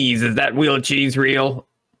wheel of cheese. Is that wheel of cheese real?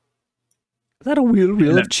 Is that a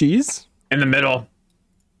wheel of cheese? In the middle.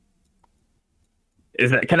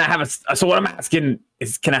 Is that? Can I have a? So what I'm asking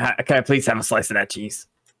is, can I please have a slice of that cheese,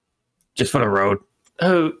 just for the road?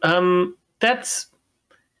 Oh, that's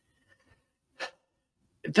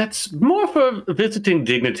more for visiting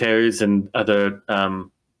dignitaries and other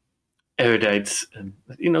erudites,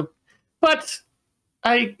 But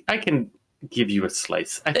I can give you a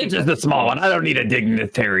slice. I think It's just a small one. I don't need a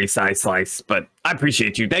dignitary size slice, but I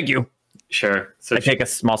appreciate you. Thank you. Sure. So I take a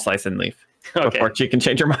small slice and leave okay. before she can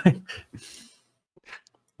change her mind.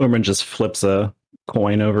 Lumen just flips a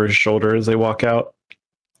coin over his shoulder as they walk out.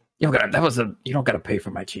 You don't gotta pay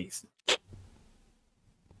for my cheese.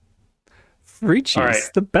 Free cheese, All right.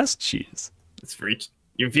 the best cheese. It's free.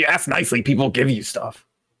 If you ask nicely, people give you stuff.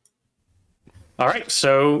 All right.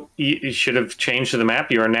 So you should have changed to the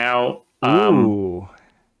map. You are now. Ooh.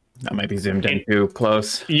 That might be zoomed in too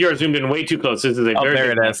close. You're zoomed in way too close. This is a Oh, very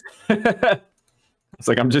there big it is. It's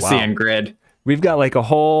like I'm just Wow. seeing grid. We've got like a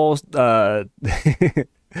whole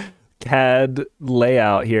CAD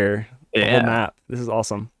layout here. The whole Yeah. map. This is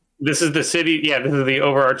awesome. This is the city. Yeah, this is the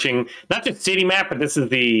overarching, not just city map, but this is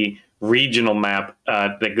the regional map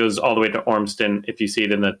that goes all the way to Ormston. If you see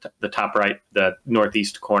it in the top right, the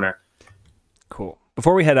northeast corner. Cool.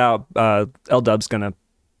 Before we head out, L-Dub's going to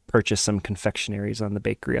purchase some confectionaries on the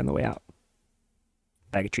bakery on the way out.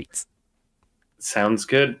 Bag of treats Sounds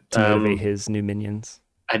good. to motivate his new minions.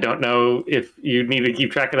 I don't know if you need to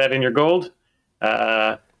keep track of that in your gold.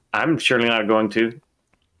 I'm surely not going to.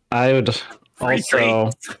 I would Free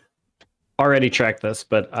also already track this,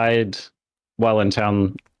 but I'd, while in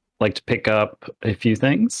town, like to pick up a few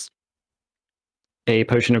things. A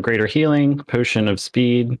potion of greater healing, potion of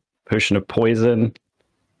speed, potion of poison.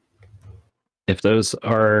 If those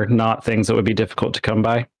are not things that would be difficult to come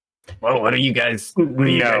by. Well, what are you guys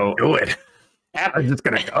doing? I'm just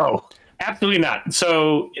gonna go. Absolutely not.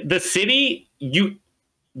 So the city, you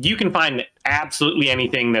can find absolutely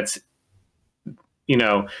anything that's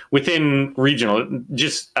within regional.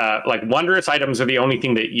 Just like wondrous items are the only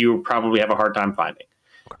thing that you probably have a hard time finding.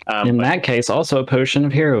 In that case, also a potion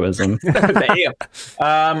of heroism. Damn.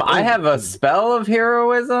 I have a spell of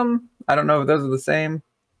heroism. I don't know if those are the same.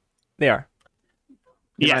 They are.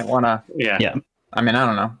 You Yeah. might want to. Yeah. Yeah. I mean, I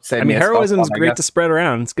don't know. Save I me mean, a spell heroism's slot, I great guess. to spread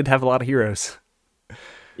around. It's good to have a lot of heroes.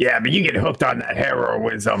 Yeah, but you get hooked on that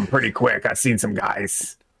heroism pretty quick. I've seen some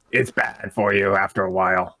guys. It's bad for you after a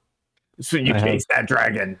while. So you I have- chase that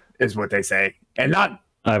dragon, is what they say, and not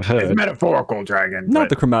I've it's heard. metaphorical dragon. Not but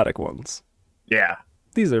the chromatic ones. yeah.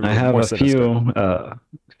 These are I have more a sinister.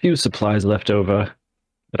 few supplies left over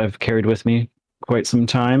that I've carried with me quite some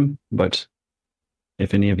time, but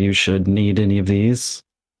if any of you should need any of these,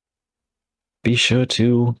 be sure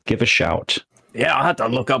to give a shout. Yeah, I'll have to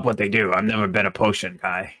look up what they do. I've never been a potion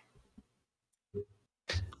guy.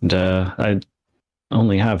 And I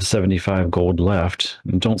only have 75 gold left.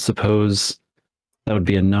 And don't suppose that would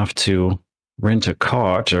be enough to rent a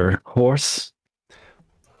cart or horse?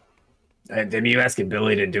 And then you asking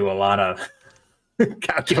Billy to do a lot of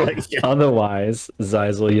calculation. Otherwise,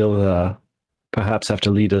 Zeisel, you'll perhaps have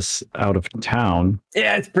to lead us out of town.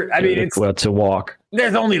 Yeah, it's. I mean, it's. well, to walk.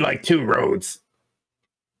 There's only like 2 roads.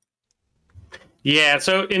 Yeah.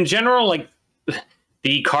 So in general, like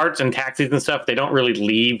the carts and taxis and stuff, they don't really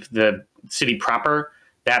leave the city proper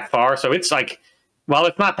that far. So it's like, while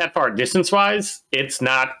it's not that far distance wise, it's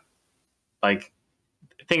not like,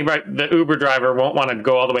 think about the Uber driver won't want to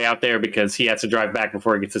go all the way out there because he has to drive back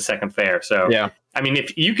before he gets his second fare. So Yeah. I mean,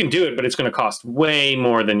 if you can do it, but it's going to cost way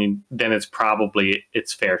more than it's probably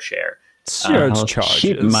its fair share. Surge I'll charges.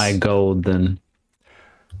 keep my gold then.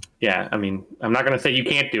 Yeah, I mean, I'm not going to say you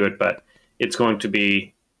can't do it, but it's going to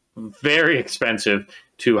be very expensive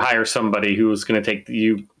to hire somebody who's going to take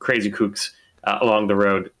you crazy kooks along the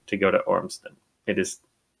road to go to Ormston. It is,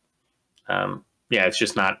 it's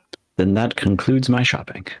just not. Then that concludes my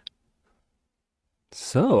shopping.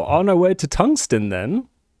 So, on our way to Tungsten then.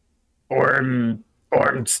 What?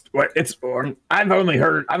 It's Orm. I've only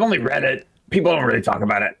read it. People don't really talk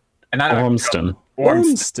about it. And I don't. Ormston.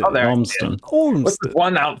 Ormston. Oh, there. Ormston. What's the Ormston.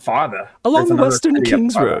 one out farther? Along There's the another Western city up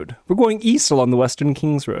Kings farther. Road. We're going east along the Western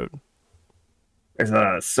Kings Road. There's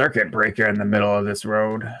a circuit breaker in the middle of this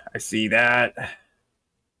road. I see that.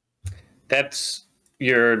 That's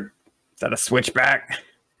your. Is that a switchback?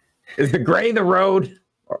 Is the gray the road?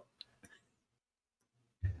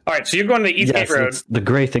 All right, so you're going to the Eastgate Yes, Road. it's the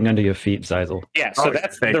gray thing under your feet, Zeisel. Yeah, so Oh,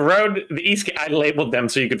 that's thank the road. The Eastgate. I labeled them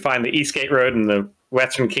so you could find the Eastgate Road and the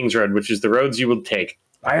Western Kings Road, which is the roads you will take.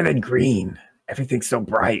 Why are they green? Everything's so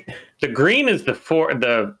bright. The green is a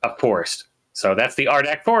forest. So that's the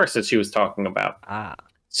Ardak forest that she was talking about. Ah.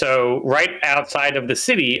 So right outside of the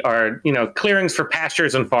city are, clearings for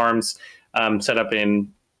pastures and farms, set up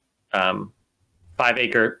in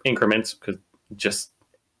 5-acre increments, because just,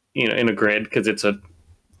 in a grid, because it's a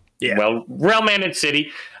well managed city.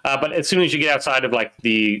 But as soon as you get outside of like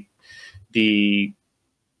the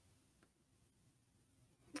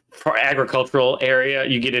for agricultural area,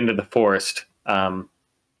 you get into the forest.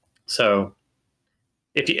 So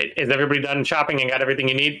is everybody done shopping and got everything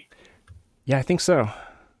you need? Yeah, I think so.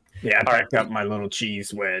 Yeah, I All right. picked up my little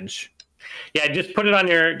cheese wedge. Yeah, just put it on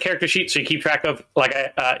your character sheet so you keep track of. Like,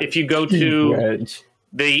 if you go to Wedge.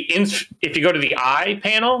 if you go to the eye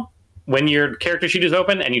panel when your character sheet is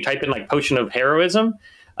open and you type in like potion of heroism,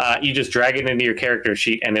 you just drag it into your character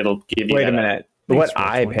sheet and it'll give you. Wait a minute. What Thanks for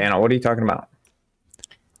eye explaining. panel? What are you talking about?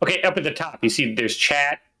 Okay, up at the top, you see there's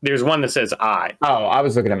chat. There's one that says I. Oh, I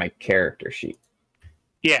was looking at my character sheet.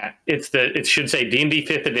 Yeah, it should say D&D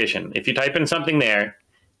 5th edition. If you type in something there,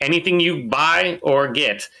 anything you buy or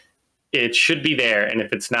get, it should be there. And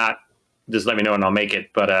if it's not, just let me know and I'll make it.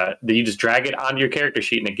 But you just drag it onto your character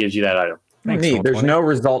sheet and it gives you that item. Thanks, Neat. There's 120. no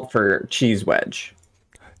result for cheese wedge.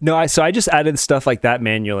 No, I just added stuff like that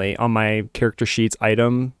manually on my character sheets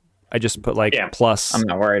item. I just put plus I'm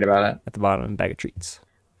not worried about it. at the bottom, bag of treats.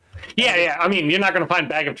 Yeah. I mean, you're not going to find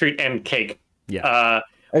bag of treat and cake. Yeah.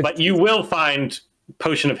 But you will find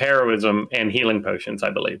potion of heroism and healing potions,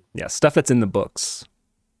 I believe. Yeah, stuff that's in the books.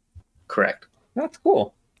 Correct. That's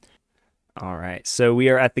cool. All right. So we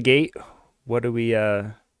are at the gate. What do we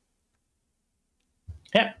Yeah.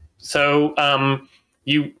 So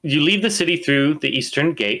you leave the city through the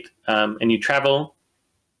eastern gate, and you travel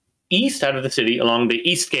east out of the city along the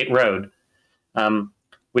East Gate Road,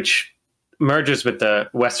 which merges with the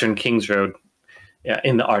Western Kings Road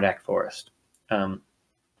in the Ardak Forest. The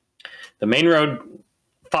main road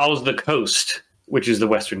follows the coast, which is the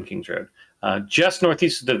Western Kings Road. Just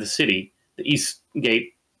northeast of the city, the East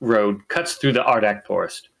Gate Road cuts through the Ardak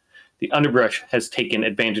Forest. The underbrush has taken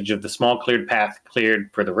advantage of the small cleared path cleared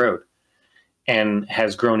for the road and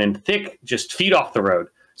has grown in thick just feet off the road.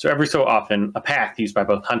 So every so often, a path used by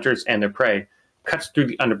both hunters and their prey cuts through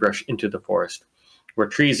the underbrush into the forest, where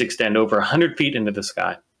trees extend over 100 feet into the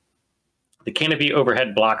sky. The canopy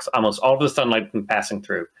overhead blocks almost all the sunlight from passing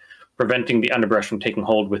through, preventing the underbrush from taking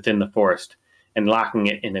hold within the forest and locking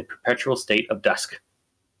it in a perpetual state of dusk.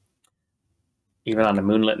 Even on a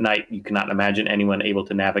moonlit night, you cannot imagine anyone able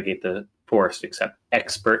to navigate the forest except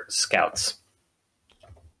expert scouts.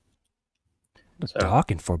 So, dark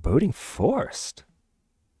and foreboding forest?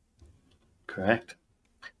 correct.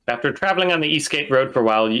 After traveling on the Eastgate Road for a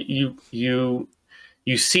while, you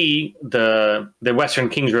see the Western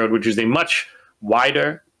Kings Road, which is a much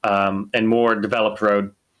wider and more developed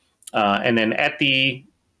road. And then at the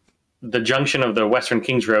junction of the Western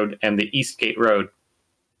Kings Road and the Eastgate Road,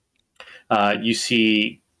 you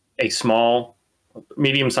see a small,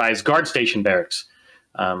 medium-sized guard station barracks.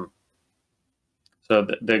 So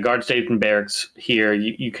the guard station barracks here,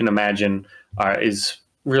 you can imagine, is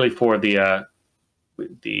really for the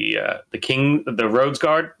Roads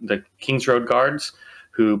Guard, the King's Road Guards,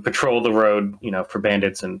 who patrol the road, for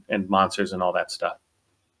bandits and monsters and all that stuff.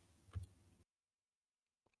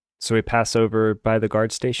 So we pass over by the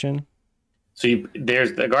guard station. So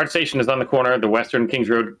there's the guard station is on the corner. The Western Kings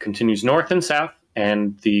Road continues north and south,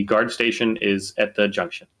 and the guard station is at the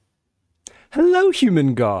junction. Hello,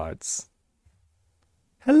 human guards.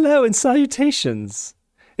 Hello and salutations.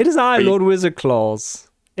 It is I, Lord Wizard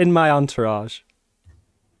Claus, in my entourage.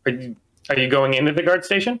 Are you going into the guard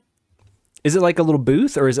station? Is it like a little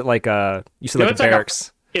booth, or is it like a it's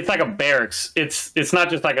barracks? It's like a barracks. It's not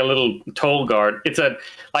just like a little toll guard.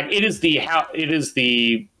 It is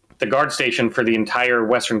the guard station for the entire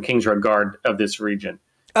Western Kings Road Guard of this region.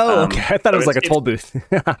 Oh, okay. I thought it was like a toll booth.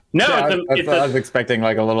 No, I was expecting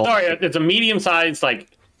like a little. Sorry, it's a medium-sized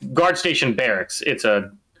guard station barracks. It's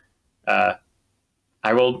a.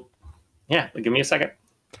 I will. Yeah, give me a second.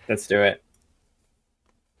 Let's do it.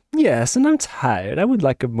 Yes, and I'm tired. I would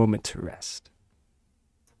like a moment to rest.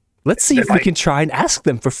 Let's see if we can try and ask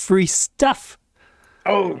them for free stuff.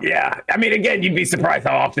 Oh, yeah. I mean, again, you'd be surprised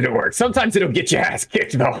how often it works. Sometimes it'll get your ass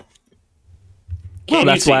kicked, though. Well,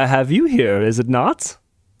 that's why I have you here, is it not?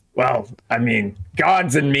 Well, I mean,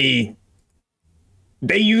 gods and me,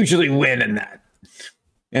 they usually win in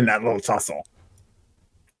that little tussle.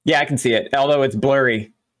 Yeah, I can see it, although it's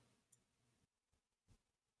blurry.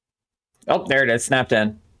 Oh, there it is, snapped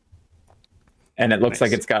in. And it looks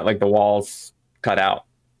like it's got like the walls cut out.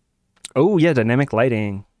 Oh, yeah, dynamic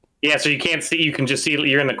lighting. Yeah, so you can't see. You can just see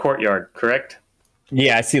you're in the courtyard, correct?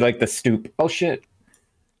 Yeah, I see like the stoop. Oh, shit.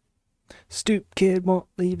 Stoop, kid, won't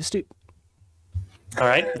leave a stoop. All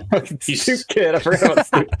right. Stu Kid. I forgot about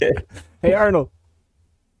Stu Kid. Hey, Arnold.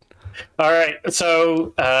 All right.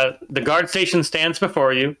 So the guard station stands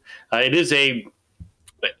before you. It is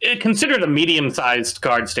considered a medium-sized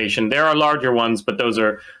guard station. There are larger ones, but those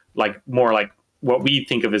are more like what we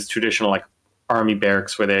think of as traditional like army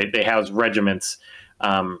barracks, where they house regiments.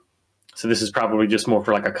 So this is probably just more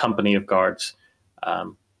for like a company of guards.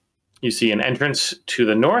 You see an entrance to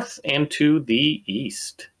the north and to the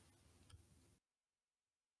east.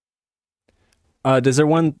 Does there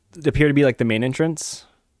one appear to be like the main entrance?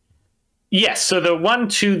 Yes, so the one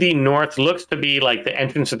to the north looks to be like the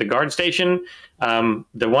entrance to the guard station. The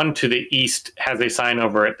one to the east has a sign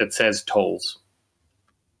over it that says tolls.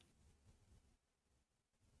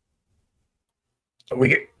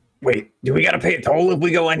 Wait, do we gotta pay a toll if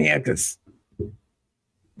we go in here? Because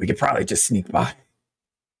we could probably just sneak by.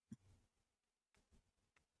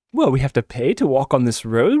 Well, we have to pay to walk on this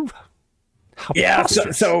road? How Yeah,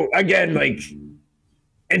 preposterous. so again, like,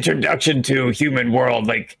 introduction to human world,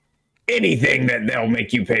 like, anything that they'll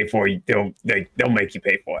make you pay for, they'll make you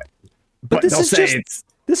pay for it. But this they'll is say just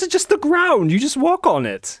this is just the ground. You just walk on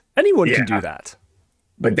it. Anyone can Yeah. do that.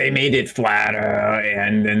 but they made it flatter,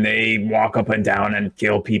 and then they walk up and down and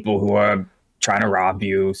kill people who are trying to rob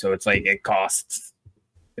you. So it's like it costs.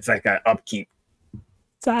 It's like an upkeep.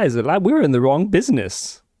 Guys, we're in the wrong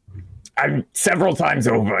business. I'm several times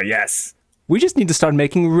over. Yes, We just need to start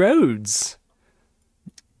making roads.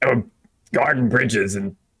 garden bridges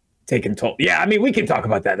and taking toll. Yeah, I mean we can talk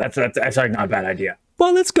about that. That's actually not a bad idea.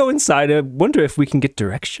 Well, let's go inside. I wonder if we can get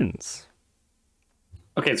directions.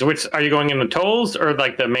 Okay, so which are you going in the tolls or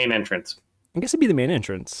like the main entrance? I guess it'd be the main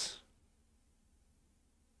entrance.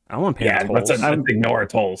 I don't want to pay Yeah, the let's tolls. ignore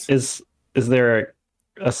tolls. Is there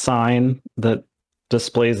a sign that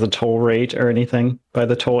displays the toll rate or anything by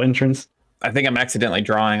the toll entrance? I think I'm accidentally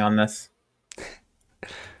drawing on this.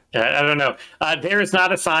 I don't know. There is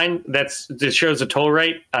not a sign that shows a toll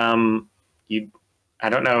rate. I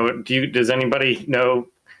don't know. Does anybody know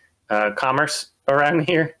commerce around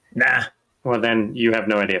here? Nah. Well, then you have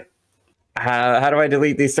no idea. How do I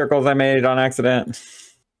delete these circles I made on accident?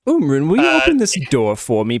 Umrin, will you open this door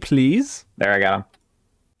for me, please? There, I got them.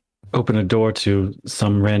 Open a door to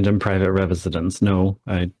some random private residence. No,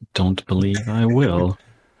 I don't believe I will.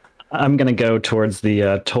 I'm gonna go towards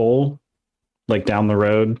the toll, like down the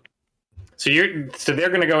road. So they're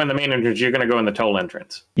going to go in the main entrance. You're going to go in the toll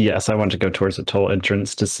entrance. Yes, I want to go towards the toll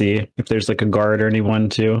entrance to see if there's like a guard or anyone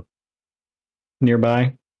too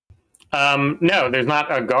nearby. No, there's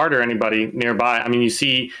not a guard or anybody nearby. I mean, you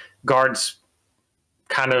see guards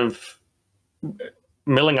kind of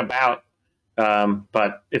milling about,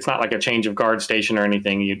 but it's not like a change of guard station or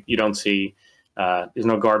anything. You don't see. There's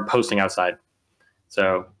no guard posting outside.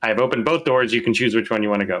 So I have opened both doors. You can choose which one you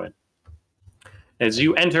want to go in. As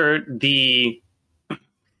you enter the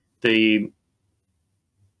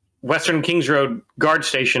Western Kings Road guard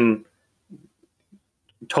station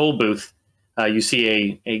toll booth, you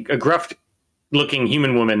see a gruff-looking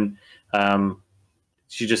human woman.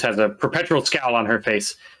 She just has a perpetual scowl on her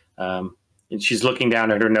face, and she's looking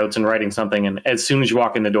down at her notes and writing something. And as soon as you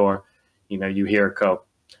walk in the door, you hear her go,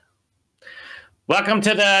 "Welcome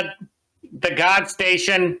to the guard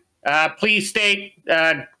station. Please state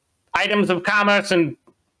items of commerce and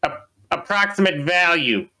approximate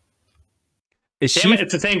value." Is Damn she? it,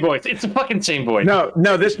 it's the same voice. It's the fucking same voice.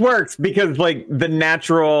 No, this works because like the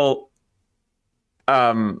natural,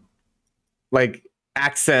 like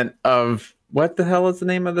accent of what the hell is the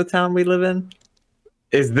name of the town we live in?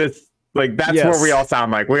 Is this like that's Yes. where we all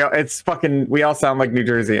sound like we all sound like New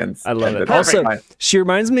Jerseyans. I love And it. it's Also, fine. she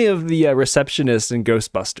reminds me of the receptionist in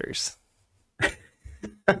Ghostbusters,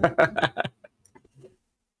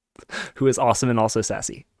 who is awesome and also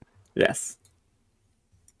sassy. Yes.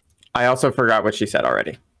 I also forgot what she said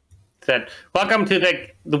already. Said, "Welcome to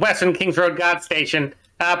the Western Kings Road guard station.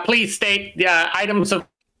 Please state the items of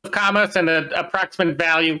commerce and the approximate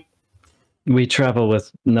value." We travel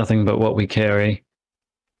with nothing but what we carry.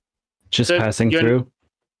 Just So passing you're- through.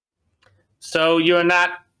 So you're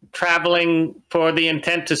not traveling for the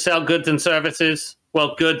intent to sell goods and services?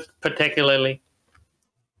 Well, goods particularly.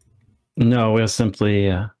 No, we're simply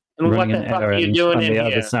And what running the an fuck are you errand doing on in the other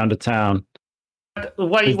here? side of town.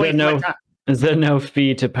 What are you Is there waiting no- for? Is there no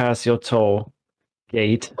fee to pass your toll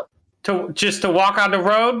gate? Just to walk on the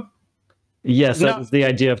road? Yes, No. that is the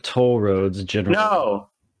idea of toll roads generally.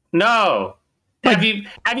 No. Have you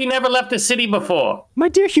never left the city before? My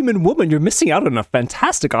dear human woman, you're missing out on a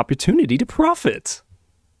fantastic opportunity to profit.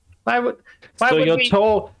 Why would So we? your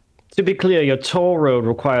toll, to be clear, your toll road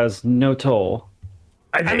requires no toll.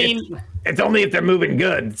 I mean, it's only if they're moving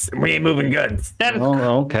goods. We ain't moving goods. that is,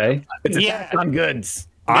 Oh, okay. It's a yeah. tax on goods.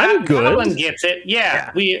 I'm Goblin good. gets it.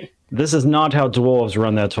 Yeah, Yeah. This is not how dwarves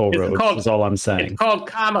run their toll It's roads. called- Is all I'm It's saying. called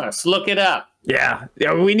commerce. Look it up. Yeah,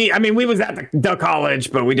 we was at the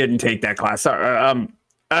college, but we didn't take that class.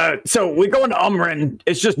 So we're going to Umrin.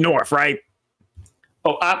 It's just north, right?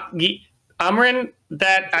 Oh, Umrin,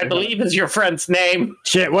 that I believe is your friend's name.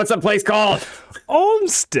 Shit, what's the place called?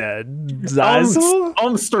 Olmsted, Zazzle.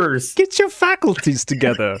 Ulsters. Get your faculties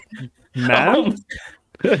together, man.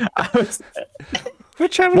 We're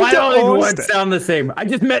traveling Why to don't these words Olmsted. sound the same? I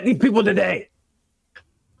just met these people today.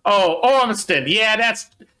 Oh, Ormsted. Yeah, that's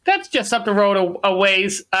just up the road a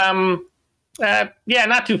ways. Yeah,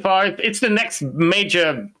 not too far. It's the next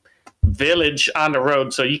major village on the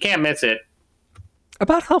road, so you can't miss it.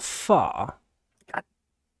 About how far?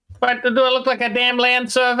 But do I look like a damn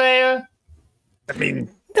land surveyor? I mean,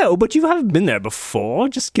 No, but you haven't been there before.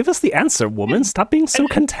 Just give us the answer, woman. Stop being so How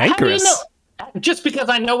do you cantankerous. know? Just because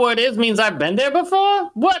I know where it is means I've been there before?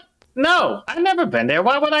 What? No, I've never been there.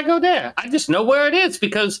 Why would I go there? I just know where it is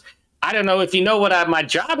because I don't know if you know what my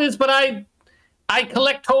job is, but I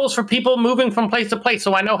collect tolls for people moving from place to place,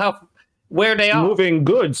 so I know where they are. Moving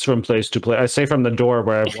goods from place to place. I say from the door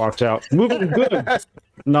where I walked out. Moving goods,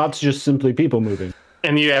 not just simply people moving.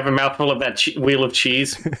 And you have a mouthful of that wheel of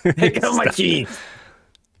cheese. pick up my cheese.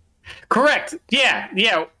 Correct. Yeah.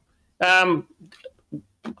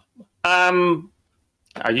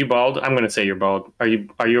 Are you bald? I'm going to say you're bald. Are you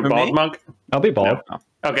a For bald me? monk? I'll be bald.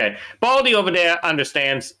 Okay. Baldy over there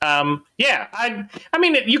understands. Yeah. I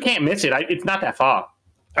mean, you can't miss it. It's not that far.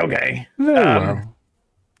 Okay. Very well.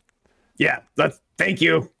 Yeah. Thank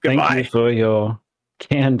you. Thank Goodbye. you for your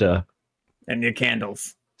candor. And your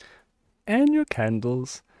candles. And your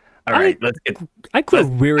candles. All right. Let's get. I grow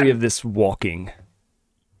weary of this walking.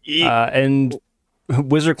 And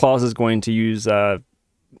Wizard Claus is going to use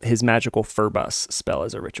his magical fur bus spell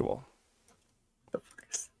as a ritual.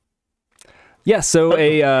 Yeah, so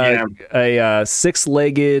a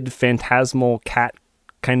six-legged phantasmal cat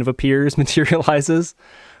kind of appears, materializes.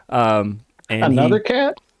 And Another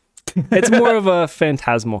cat? it's more of a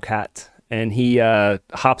phantasmal cat, and he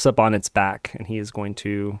hops up on its back, and he is going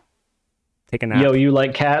to take a nap. Yo, you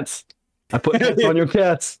like cats? I put cats on your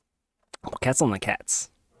cats. Cats on the cats.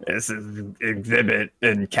 This is exhibit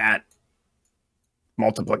in cat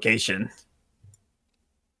multiplication.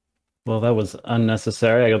 Well, that was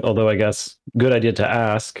unnecessary, although I guess good idea to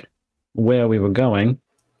ask where we were going.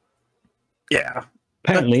 Yeah.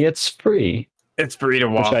 Apparently, it's free, It's free to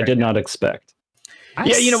walk. which I did not expect.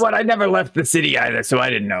 Yeah, you know what? I never left the city either, so I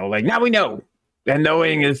didn't know. Like, now we know. And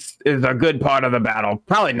knowing is a good part of the battle.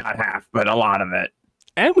 Probably not half, but a lot of it.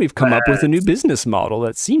 And we've come up with a new business model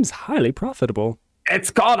that seems highly profitable. It's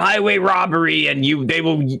called highway robbery, and they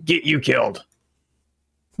will get you killed.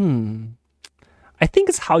 I think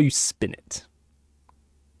it's how you spin it.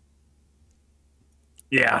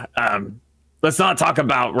 Yeah. Let's not talk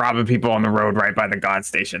about robbing people on the road right by the God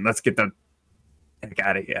station. Let's get the heck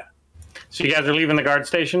out of here. So you guys are leaving the guard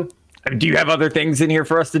station? Do you have other things in here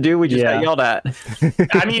for us to do? We just Yeah. got yelled at.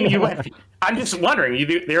 I mean, I'm just wondering.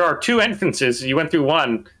 There are two entrances. You went through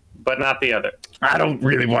one, but not the other. I don't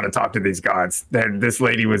really want to talk to these gods. This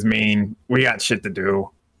lady was mean. We got shit to do.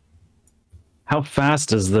 How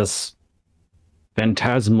fast is this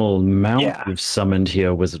phantasmal mount Yeah. you've summoned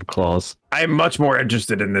here, Wizard Claus? I am much more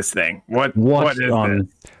interested in this thing. What is on this?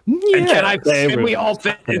 And can we all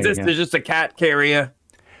fit? happening Is this here? just a cat carrier?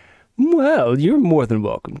 Well, you're more than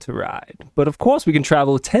welcome to ride. But of course, we can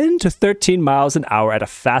travel 10 to 13 miles an hour at a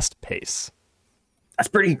fast pace. That's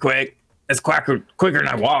pretty quick. It's quicker than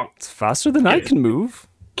I walk. It's faster than I can move.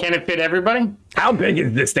 Can it fit everybody? How big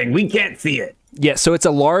is this thing? We can't see it. Yeah, so it's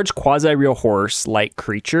a large quasi-real horse-like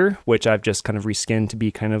creature, which I've just kind of reskinned to be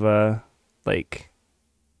kind of a, like,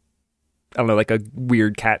 I don't know, like a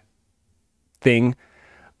weird cat thing.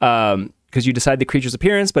 Because you decide the creature's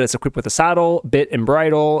appearance, but it's equipped with a saddle, bit, and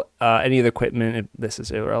bridle. Any other equipment, this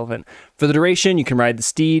is irrelevant. For the duration, you can ride the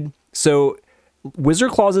steed. So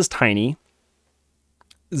Wizard Claus is tiny.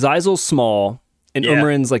 Zeisel's small. And Yeah.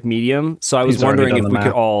 Umarin's like medium. So I was He's already wondering if done we the could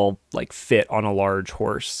math. all like fit on a large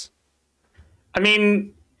horse. I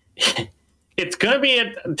mean, it's gonna be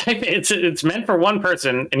it's meant for one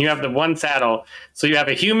person, and you have the one saddle. So you have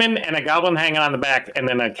a human and a goblin hanging on the back, and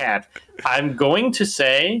then a cat. I'm going to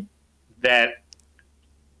say that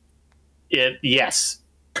yes,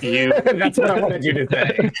 you That's what I wanted you to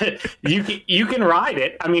say. you can ride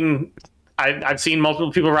it. I mean, I've seen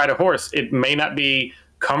multiple people ride a horse. It may not be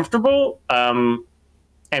comfortable. And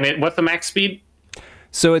what's the max speed?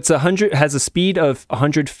 So it's 100, has a speed of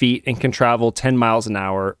 100 feet and can travel 10 miles an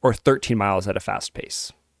hour or 13 miles at a fast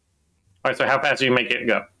pace. All right, so how fast do you make it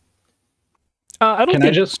go? I don't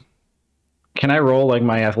think... Can I roll like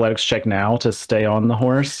my athletics check now to stay on the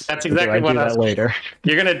horse? That's Or do exactly I what do I that was- later.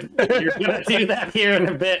 You're gonna do that here in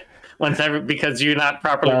a bit because you're not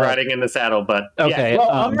properly riding in the saddle. But Okay. Well,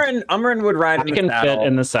 Umran would ride I in the can saddle. fit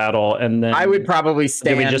in the saddle, and then I would probably do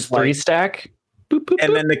stand. we just like- three stack? Boop, boop,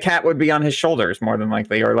 and boop. then the cat would be on his shoulders more than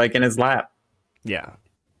likely, or like in his lap. Yeah.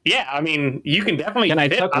 yeah, I mean, you can definitely. Can I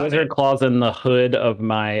fit tuck on wizard it. claws in the hood of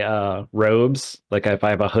my robes, like if I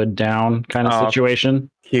have a hood down kind of Oh. situation?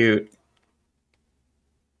 Cute.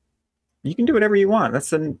 You can do whatever you want.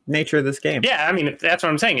 That's the nature of this game. Yeah, I mean, that's what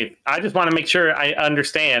I'm saying. I just want to make sure I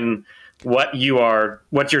understand what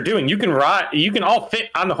you're doing. You can ride. You can all fit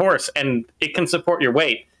on the horse, and it can support your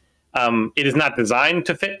weight. It is not designed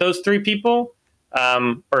to fit those three people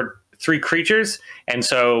or three creatures, and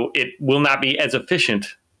so it will not be as efficient.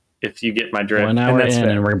 If you get my drift. 1 hour that's in,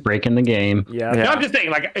 fair. and we're breaking the game. Yeah. Yeah. No, I'm just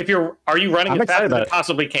saying, like, are you running I'm as fast excited as about you it.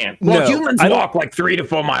 possibly can? Well, No, humans I don't- walk like 3 to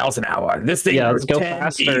 4 miles an hour. This thing Yeah, goes let's go 10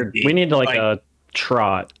 faster. easy. We need to like Like- a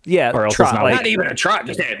trot. Yeah. Or else trot, it's not like- Not even a trot.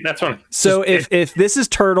 Just Okay, that's one. so if this is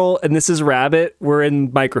turtle and this is rabbit, we're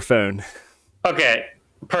in microphone. Okay,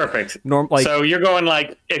 perfect. Like So you're going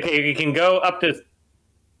like, okay, you can go up to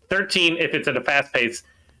 13 if it's at a fast pace.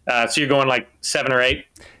 So you're going like 7 or 8.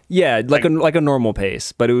 yeah, like a normal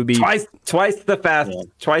pace, but it would be Twice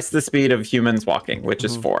the speed of humans walking, which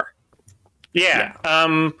is 4. Yeah.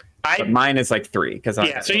 But mine is like 3 because I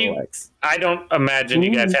Yeah, have so little you- legs. I don't imagine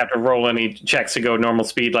you guys have to roll any checks to go normal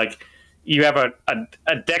speed. Like you have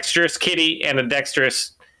a dexterous kitty and a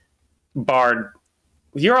dexterous bard.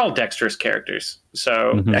 You're all dexterous characters.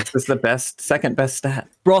 So Dex is the second best stat.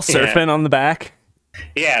 we're all surfing on the back.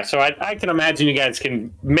 yeah, so I can imagine you guys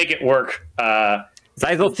can make it work.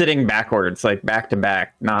 Zyzel sitting backwards, like back to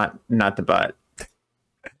back, not the butt.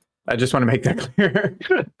 I just want to make that clear.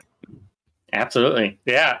 Absolutely.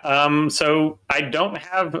 Yeah. So I don't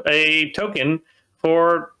have a token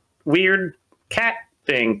for weird cat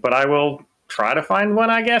thing, but I will try to find one,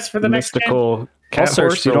 I guess, for the next game. Mystical cat search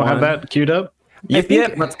horse. You for don't have one. that queued up?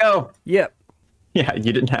 Yep, let's go. Yep. Yeah,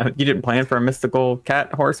 you didn't plan for a mystical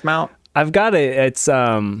cat horse mount? I've got it. It's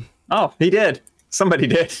Oh, he did. Somebody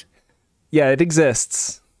did. yeah, it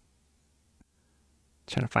exists.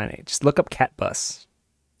 Trying to find it. Just look up cat bus.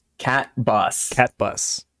 Cat bus. Cat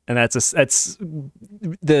bus. And that's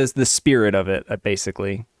the spirit of it,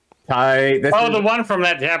 basically. The one from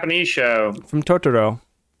that Japanese show. From Totoro.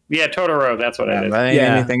 Yeah, Totoro. That's what it is.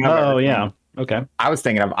 Yeah. Anything I've Oh ever yeah. seen. Okay. I was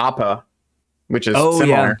thinking of Appa, which is Oh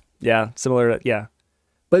similar. yeah. Yeah, similar to, yeah.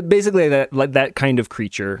 But basically that kind of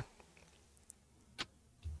creature.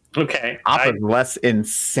 Okay. Appa's less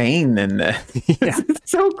insane than this.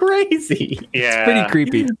 It's so crazy. Yeah. Pretty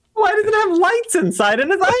creepy. Why does it have lights inside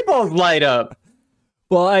and his eyeballs light up?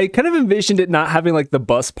 Well, I kind of envisioned it not having like the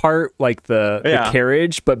bus part, like the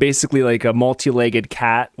carriage, but basically like a multi-legged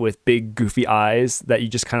cat with big goofy eyes that you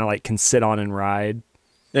just kind of like can sit on and ride.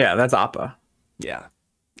 Yeah, that's Appa. Yeah.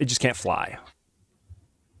 It just can't fly.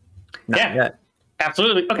 Not Yeah. yet.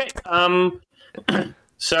 Absolutely. Okay.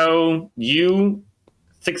 So you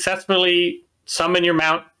successfully summon your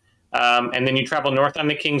mount, and then you travel north on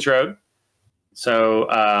the King's Road. So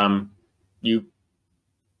you're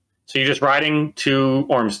just riding to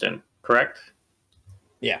Ormston, correct?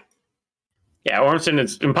 Yeah. Yeah, Ormston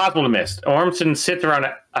is impossible to miss. Ormston sits around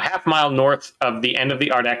a half mile north of the end of the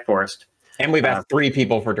Ardak Forest. And we've asked 3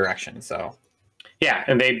 people for directions, so Yeah,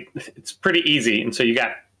 and it's pretty easy. And so you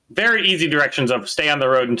got very easy directions of stay on the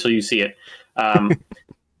road until you see it.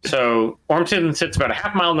 So Ormston sits about a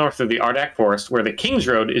half mile north of the Ardak Forest, where the King's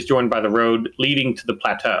Road is joined by the road leading to the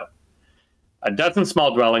plateau. A dozen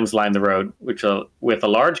small dwellings line the road, with a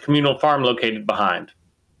large communal farm located behind.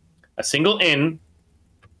 A single inn.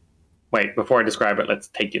 Wait, before I describe it, let's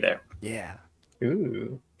take you there. Yeah.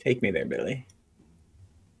 ooh, take me there, Billy.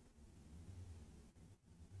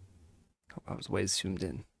 I was way zoomed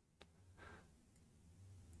in.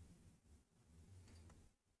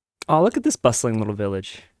 Oh, look at this bustling little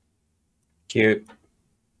village. Cute.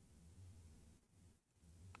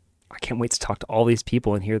 I can't wait to talk to all these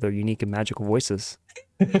people and hear their unique and magical voices.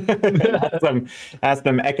 ask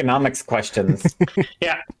them economics questions.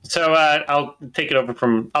 Yeah, so I'll take it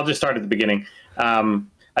over I'll just start at the beginning.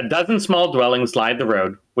 A dozen small dwellings line the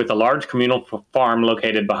road, with a large communal farm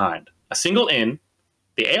located behind. A single inn,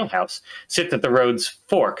 the Ale House, sits at the road's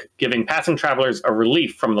fork, giving passing travelers a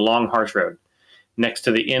relief from the long, harsh road. Next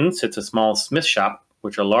to the inn sits a small smith shop,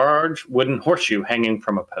 with a large wooden horseshoe hanging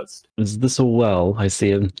from a post. Is this a well I see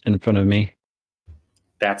in front of me?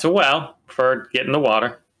 That's a well for getting the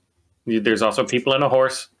water. There's also people in a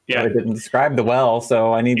horse. I didn't describe the well,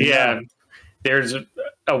 so I need to know. There's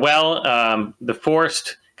a well. The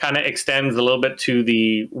forest kind of extends a little bit to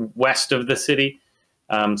the west of the city.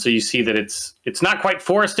 So you see that it's not quite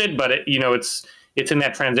forested, but it's in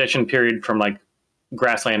that transition period from like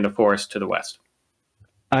grassland to forest to the west.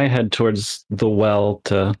 I head towards the well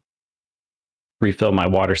to refill my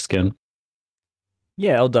water skin.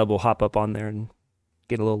 Yeah, L-Dub will hop up on there and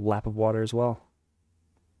get a little lap of water as well.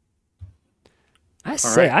 I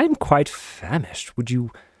say, right. I'm quite famished. Would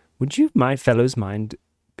you, my fellows, mind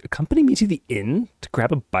accompany me to the inn to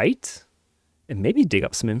grab a bite and maybe dig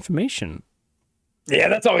up some information? Yeah,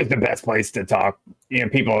 that's always the best place to talk.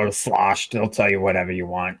 People are sloshed. They'll tell you whatever you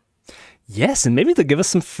want. Yes, and maybe they'll give us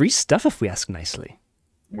some free stuff if we ask nicely.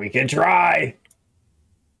 We can try.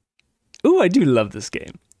 Ooh, I do love this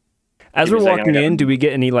game. As we're walking in, do we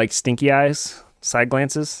get any like stinky eyes, side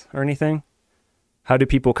glances, or anything? How do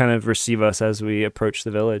people kind of receive us as we approach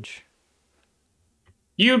the village?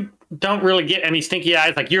 You don't really get any stinky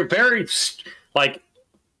eyes. Like you're very, like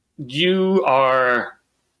you are.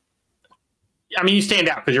 I mean, you stand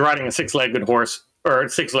out because you're riding a six-legged horse or a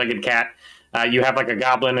six-legged cat. You have like a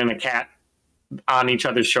goblin and a cat on each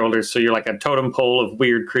other's shoulders, so you're like a totem pole of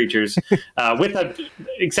weird creatures.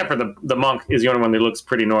 Except for the monk is the only one that looks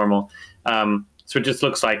pretty normal. So it just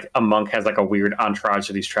looks like a monk has like a weird entourage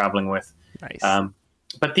that he's traveling with. Nice.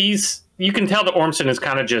 But you can tell that Ormston is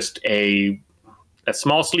kind of just a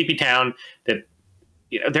small, sleepy town that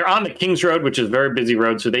they're on the King's Road, which is a very busy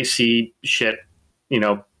road, so they see shit,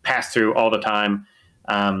 pass through all the time.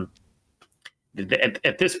 At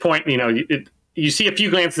this point, you see a few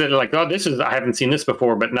glances that are like, oh, I haven't seen this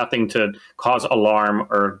before, but nothing to cause alarm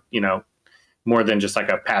or, more than just like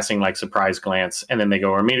a passing, like surprise glance. And then they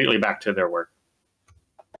go immediately back to their work.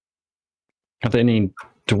 Are there any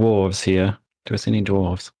dwarves here? Do I see any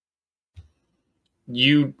dwarves?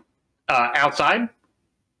 You, outside?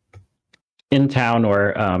 In town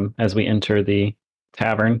or as we enter the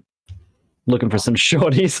tavern? Looking for some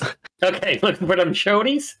shorties. Okay, looking for them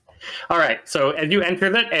shorties? All right, so as you enter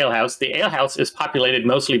the alehouse is populated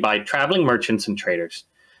mostly by traveling merchants and traders.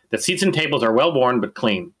 The seats and tables are well worn but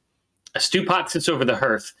clean. A stew pot sits over the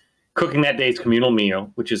hearth, cooking that day's communal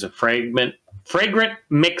meal, which is a fragrant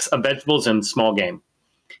mix of vegetables and small game.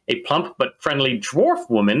 A plump but friendly dwarf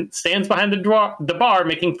woman stands behind the bar,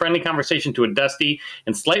 making friendly conversation to a dusty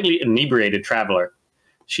and slightly inebriated traveler.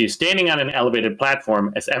 She is standing on an elevated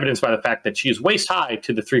platform, as evidenced by the fact that she is waist high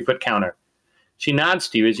to the 3-foot counter. She nods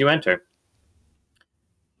to you as you enter.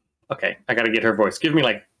 Okay, I gotta get her voice. Give me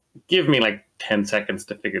like 10 seconds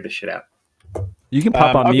to figure this shit out. You can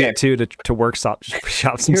pop on mute too to workshop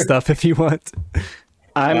some stuff if you want.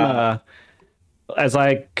 I'm as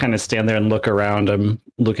I kind of stand there and look around, I'm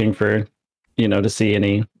looking for, to see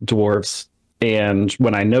any dwarves. And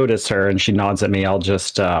when I notice her and she nods at me, I'll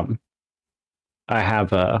just I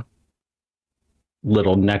have a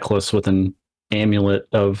little necklace with an amulet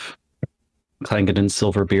of Clangeddon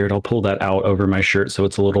Silverbeard. I'll pull that out over my shirt so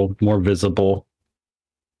it's a little more visible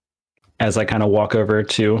as I kind of walk over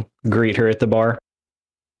to greet her at the bar.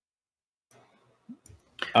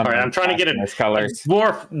 All right, I'm trying to get a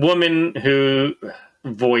dwarf woman who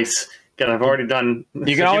voice, because I've already done.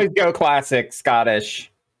 You can always go classic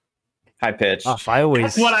Scottish, high pitched. Oh,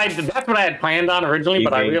 That's what I had planned on originally,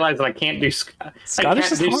 but I realized that I can't do Scottish.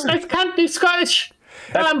 I can't do Scottish.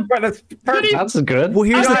 That's perfect. That's good. Well,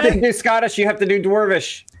 here's the You have to thing. do Scottish. You have to do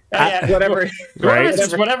Dwarvish. Whatever. Right?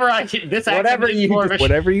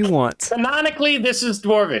 Whatever you want. Canonically, this is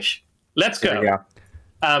Dwarvish. Let's go. There you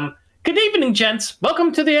go. Good evening, gents.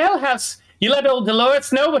 Welcome to the alehouse. You let old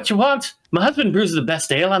Dolores know what you want. My husband brews the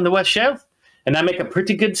best ale on the West Shelf, and I make a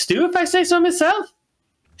pretty good stew if I say so myself.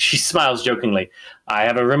 She smiles jokingly. I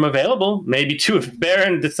have a room available. Maybe too if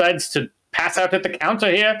Baron decides to pass out at the counter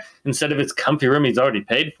here instead of his comfy room he's already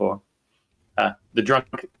paid for. The drunk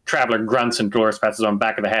traveler grunts and Dolores passes on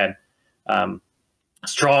back of the head. A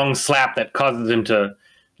strong slap that causes him to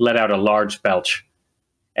let out a large belch.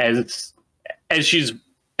 As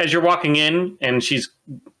you're walking in and she's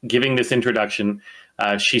giving this introduction,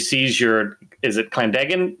 she sees is it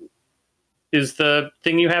Clandegan is the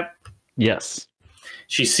thing you have? Yes.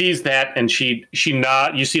 She sees that and she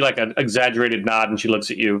nod. You see like an exaggerated nod, and she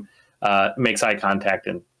looks at you, makes eye contact,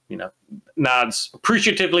 and nods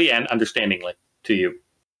appreciatively and understandingly to you.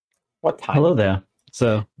 What time? Hello there. It's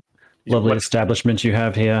a lovely establishment you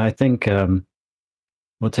have here. I think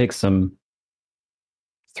we'll take some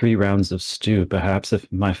 3 rounds of stew, perhaps,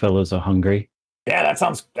 if my fellows are hungry. Yeah, that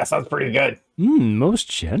sounds pretty good. Most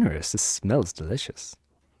generous. This smells delicious.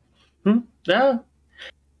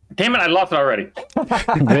 Damn it, I lost it already.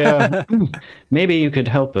 Maybe you could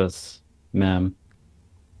help us, ma'am.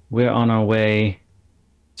 We're on our way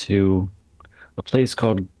to a place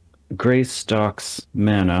called Greystock's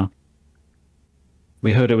Manor.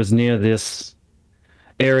 We heard it was near this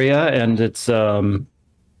area, and it's Where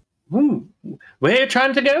are you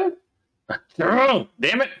trying to go? Oh,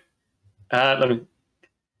 damn it. Let me.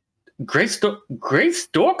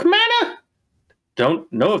 Greystock Manor?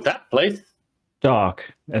 Don't know of that place. stock,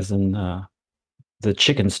 as in the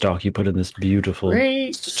chicken stock you put in this beautiful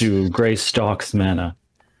stew, Greystock's Manor.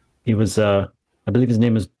 He was, I believe his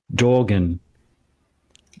name is Dorgan.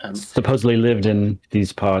 Supposedly lived in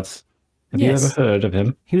these parts. Have you ever heard of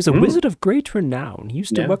him? He was a wizard of great renown. He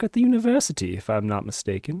used to work at the university, if I'm not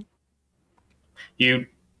mistaken. She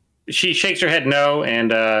shakes her head no,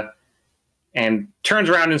 and turns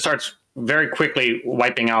around and starts very quickly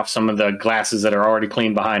wiping off some of the glasses that are already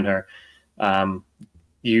clean behind her.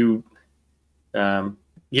 Giving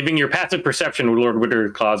your passive perception, Lord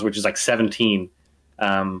Witterclaws, which is like 17,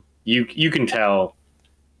 you can tell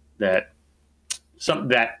that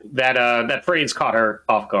that phrase caught her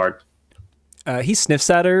off guard. He sniffs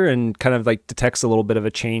at her and kind of like detects a little bit of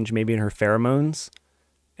a change maybe in her pheromones.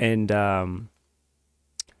 And I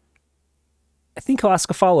think he'll ask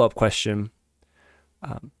a follow-up question.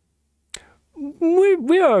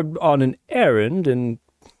 We are on an errand, and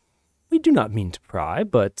we do not mean to pry,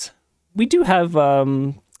 but we do have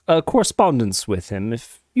a correspondence with him.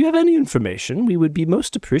 If you have any information, we would be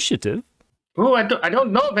most appreciative. Oh, I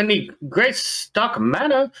don't know of any Greystock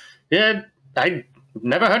Manor. Yeah, I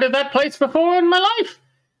never heard of that place before in my life.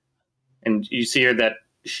 And you see her that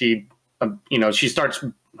she, she starts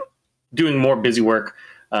doing more busy work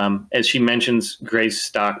as she mentions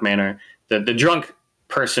Greystock Manor. The drunk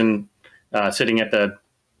person sitting at the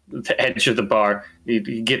edge of the bar,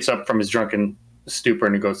 he gets up from his drunken stupor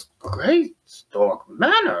and he goes, "Greystock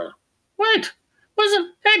Manor? Wait,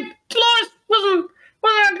 wasn't Dolores? Wasn't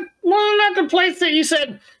that the place that you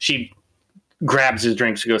said?" She grabs his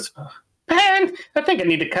drink. She goes, "Man, I think I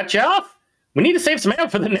need to cut you off. We need to save some ammo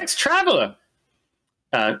for the next traveler."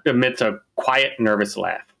 Amidst a quiet, nervous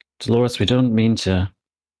laugh. Dolores, we don't mean to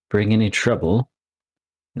bring any trouble.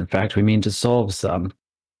 In fact, we mean to solve some.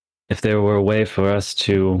 If there were a way for us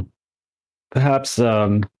to perhaps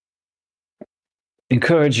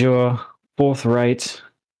encourage your forthright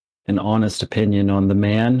and honest opinion on the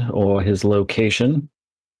man or his location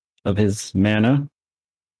of his manor,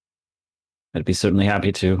 I'd be certainly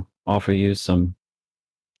happy to offer you some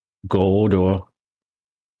gold or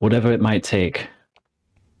whatever it might take.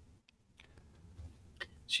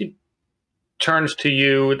 She turns to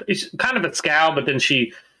you. It's kind of a scowl, but then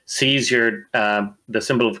she sees your the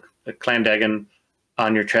symbol of Clandagan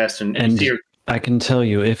on your chest, and you see her. I can tell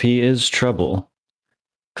you, if he is trouble,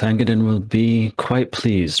 Clangaden will be quite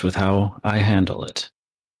pleased with how I handle it.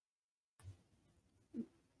 You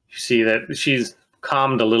see that she's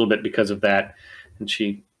calmed a little bit because of that, and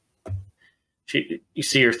you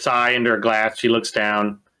see her sigh into her glass. She looks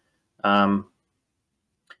down. I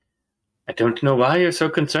don't know why you're so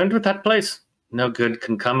concerned with that place. No good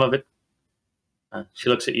can come of it. She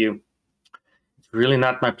looks at you. It's really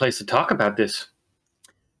not my place to talk about this.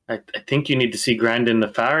 I think you need to see Grandin the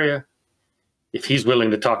Farrier, if he's willing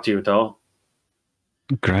to talk to you at all.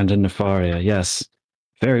 Grandin the Farrier, yes.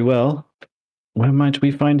 Very well. Where might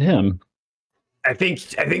we find him? I think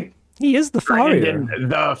He is the farrier. Brandon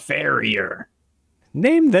the Farrier.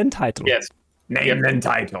 Name then title. Yes. Name then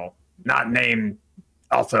title. Not name,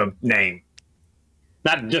 also name.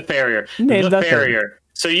 Not the Farrier. Name the the Farrier.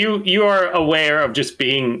 So you are aware of just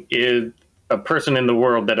being a person in the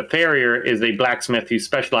world that a farrier is a blacksmith who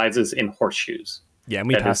specializes in horseshoes. Yeah, and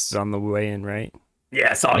we passed it on the way in, right?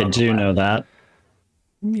 Yes, I do know that.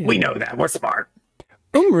 Yeah. We know that. We're smart.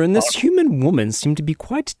 Umrin, this human woman seemed to be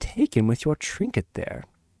quite taken with your trinket there.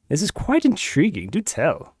 This is quite intriguing. Do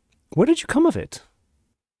tell. Where did you come of it?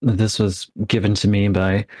 This was given to me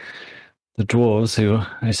by the dwarves who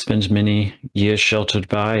I spent many years sheltered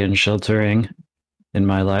by and sheltering in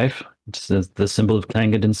my life. It's the symbol of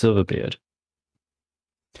Clangard and Silverbeard.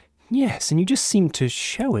 Yes, and you just seemed to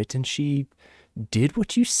show it, and she did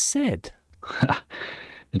what you said.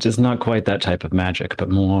 It is not quite that type of magic, but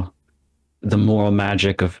more the moral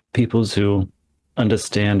magic of peoples who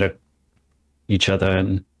understand each other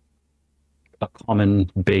and a common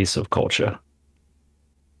base of culture.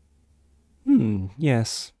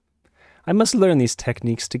 Yes. I must learn these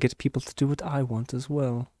techniques to get people to do what I want as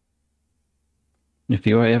well. If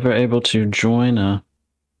you are ever able to join a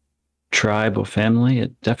tribe or family,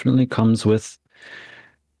 it definitely comes with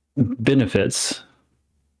benefits.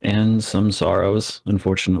 And some sorrows,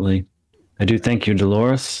 unfortunately. I do thank you,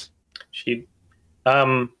 Dolores. She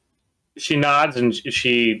nods and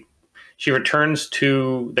she returns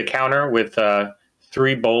to the counter with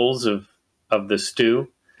 3 bowls of the stew,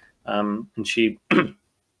 and she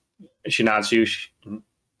she nods to you.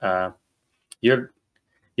 You're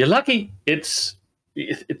lucky. It's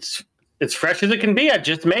fresh as it can be. I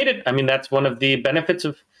just made it. I mean, that's one of the benefits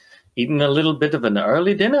of eating a little bit of an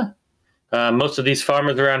early dinner. Most of these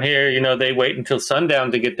farmers around here, they wait until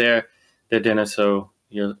sundown to get their dinner. So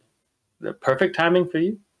the perfect timing for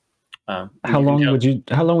you. How long would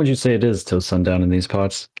you say it is till sundown in these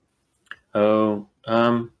parts? Oh,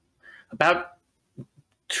 about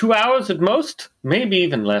 2 hours at most, maybe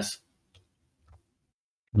even less.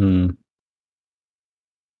 Hmm.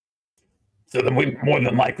 So then we're more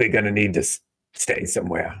than likely going to need to stay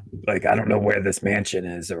somewhere. Like, I don't know where this mansion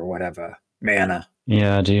is or whatever. Mana.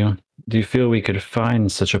 Yeah, do you feel we could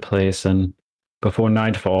find such a place and before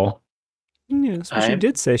nightfall? Yes, well, she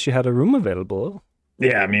did say she had a room available.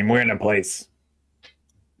 Yeah, I mean, we're in a place.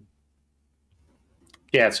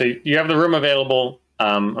 Yeah, so you have the room available.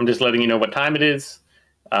 I'm just letting you know what time it is.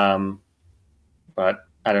 But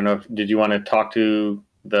I don't know, did you want to talk to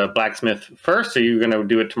the blacksmith first, or are you going to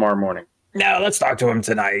do it tomorrow morning? No, let's talk to him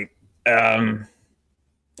tonight.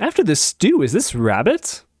 After this stew, is this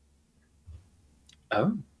rabbit?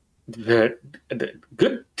 Oh, the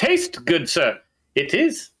good taste, good sir. It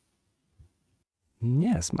is.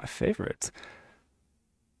 Yes, my favorite.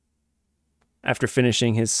 After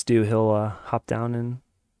finishing his stew, he'll hop down and...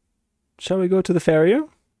 Shall we go to the farrier?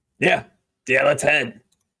 Yeah, let's head.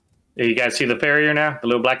 You guys see the farrier now? The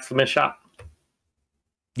little blacksmith shop?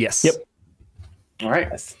 Yes. Yep. All right.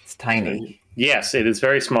 It's tiny. Yes, it is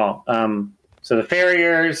very small. So the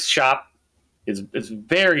farrier's shop is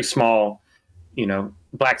very small,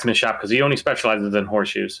 blacksmith shop, because he only specializes in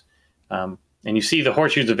horseshoes. And you see the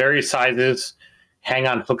horseshoes of various sizes hang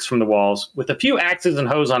on hooks from the walls, with a few axes and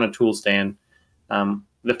hoes on a tool stand.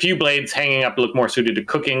 The few blades hanging up look more suited to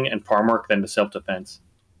cooking and farm work than to self-defense.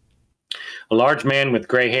 A large man with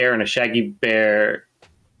gray hair and a shaggy beard.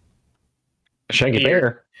 Shaggy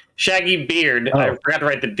beard. Oh. I forgot to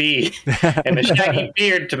write the D. And a shaggy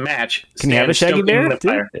beard to match. Can you have a shaggy beard?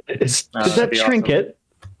 Is that trinket?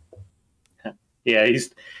 Awesome. Yeah,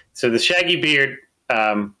 so the shaggy beard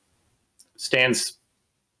stands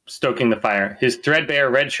stoking the fire. His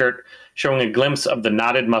threadbare red shirt showing a glimpse of the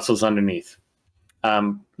knotted muscles underneath.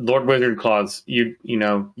 Lord Wizard Claws,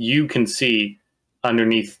 you can see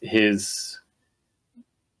underneath his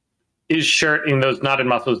shirt in those knotted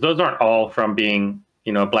muscles. Those aren't all from being,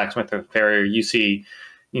 a blacksmith or farrier. You see,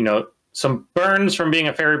 some burns from being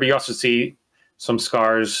a farrier, but you also see some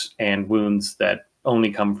scars and wounds that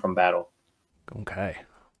only come from battle. Okay.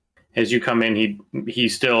 As you come in,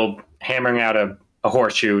 he's still hammering out a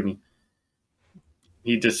horseshoe, and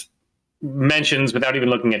he just mentions, without even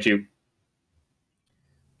looking at you,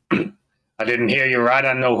 I didn't hear you ride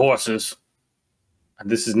on no horses.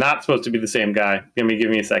 This is not supposed to be the same guy. Give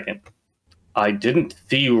me a second. I didn't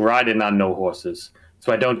see you riding on no horses,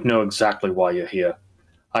 so I don't know exactly why you're here.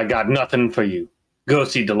 I got nothing for you. Go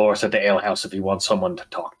see Dolores at the alehouse if you want someone to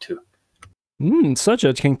talk to. Such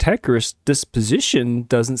a cantankerous disposition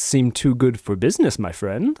doesn't seem too good for business, my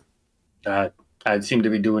friend. I seem to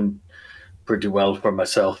be doing pretty well for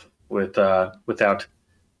myself without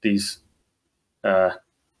these...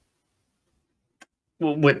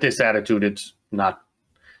 with this attitude.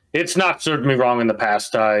 It's not served me wrong in the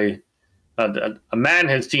past. A man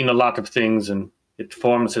has seen a lot of things, and it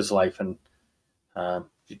forms his life, and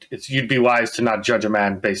you'd be wise to not judge a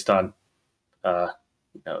man based on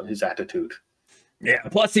his attitude. Yeah,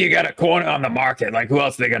 plus you got a corner on the market. Like, who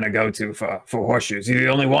else are they going to go to for horseshoes? You're the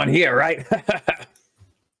only one here, right?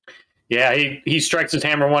 Yeah, he strikes his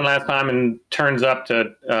hammer one last time and turns around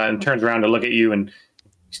to look at you, and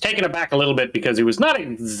he's taken aback a little bit because he was not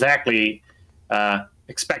exactly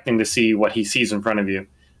expecting to see what he sees in front of you.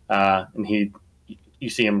 And you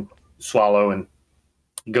see him swallow, and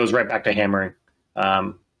he goes right back to hammering.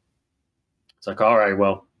 It's like, all right,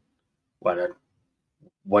 well,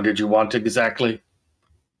 what did you want exactly?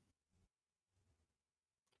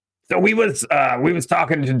 So we was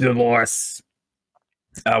talking to Dolores.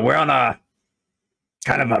 We're on a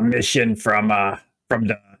kind of a mission from the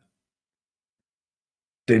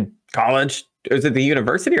college. Is it the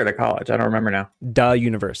university or the college? I don't remember now. The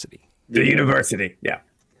university. The university, yeah.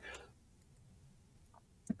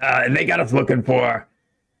 And they got us looking for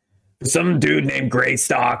some dude named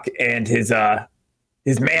Greystock and his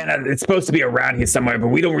man. It's supposed to be around here somewhere, but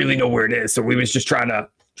we don't really know where it is. So we was just trying to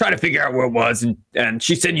figure out where it was, and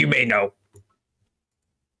she said you may know.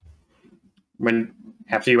 when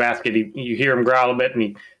after you ask it, you hear him growl a bit, and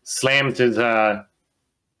he slams his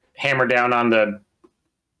hammer down on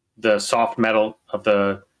the soft metal of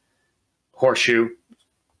the horseshoe.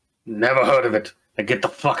 Never heard of it. Now get the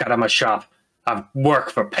fuck out of my shop. I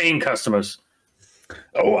work for paying customers.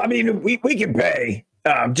 Oh, I mean, we can pay,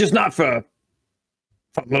 just not for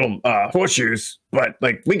little horseshoes, but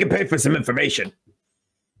like we can pay for some information.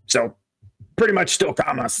 So pretty much still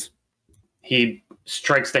commerce. He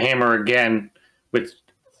strikes the hammer again with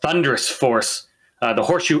thunderous force. The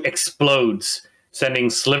horseshoe explodes, sending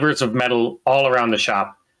slivers of metal all around the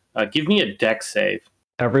shop. Give me a dex save.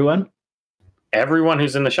 Everyone? Everyone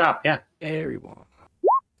who's in the shop, yeah. Everyone.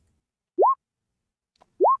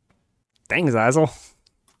 Thanks, Azel.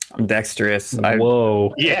 I'm dexterous.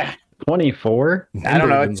 Whoa. Yeah. 24? I don't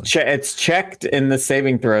know. It's checked in the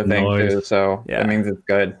saving throw thing Nice. too, so Yeah. that means it's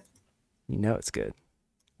good. You know it's good.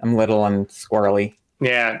 I'm little and squirrely.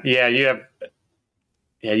 Yeah, you have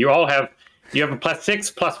you all have a +6,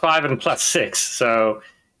 +5, and +6. So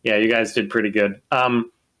yeah, you guys did pretty good.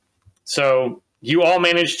 So you all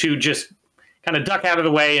managed to just kind of duck out of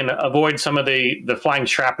the way and avoid some of the flying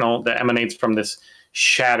shrapnel that emanates from this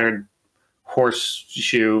shattered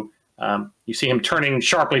horseshoe. You see him turning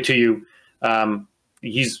sharply to you.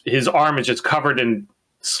 His arm is just covered in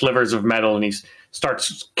slivers of metal, and he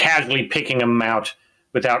starts casually picking them out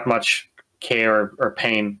without much care or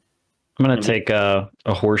pain. I'm going to take a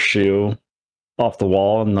horseshoe off the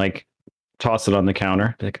wall and like toss it on the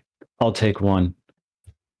counter. Like, I'll take one.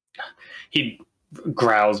 He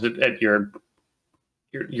growls at your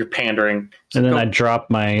pandering. And then Go- I drop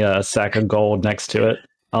my sack of gold next to it.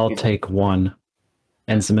 I'll take one.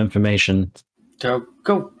 And some information.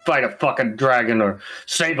 Go fight a fucking dragon or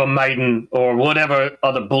save a maiden or whatever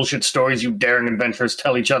other bullshit stories you daring adventurers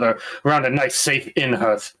tell each other around a nice safe inn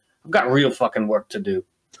hearth. I've got real fucking work to do.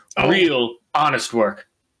 Real honest work.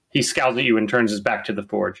 He scowls at you and turns his back to the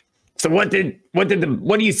forge. So what do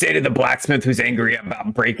you say to the blacksmith who's angry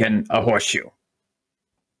about breaking a horseshoe?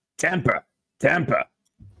 Temper.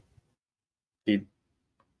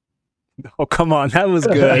 Oh, come on. That was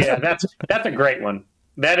good. Yeah, that's a great one.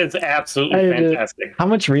 That is absolutely fantastic. How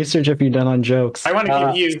much research have you done on jokes? I want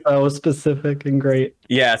to give you So specific and great.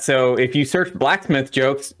 Yeah, so if you search blacksmith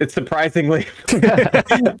jokes, it's surprisingly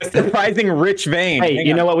a surprising rich vein. Hey, Hang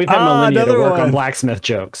you on. know what? We've had millennia to another work one. on blacksmith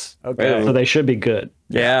jokes. Okay. So they should be good.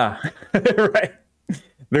 Yeah, right.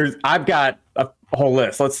 I've got a whole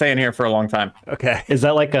list. Let's stay in here for a long time. Okay. Is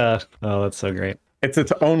that like a... Oh, that's so great. It's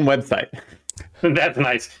its own website. that's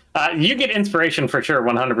nice. You get inspiration for sure,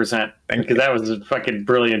 100%. Because that was a fucking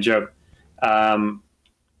brilliant joke.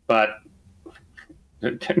 But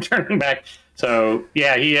turning back, so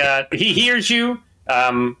yeah, he hears you.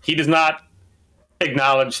 He does not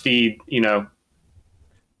acknowledge the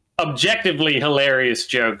objectively hilarious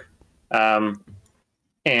joke, and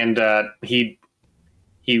he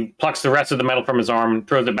plucks the rest of the metal from his arm,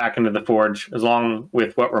 throws it back into the forge, along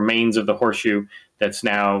with what remains of the horseshoe that's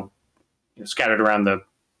now scattered around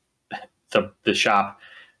the shop,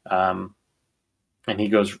 and he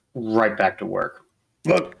goes right back to work.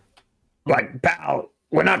 Look, like pal,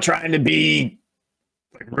 we're not trying to be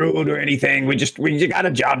like rude or anything. We just got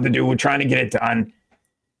a job to do. We're trying to get it done.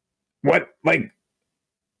 We're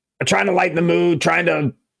trying to lighten the mood, trying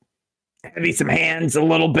to heavy some hands a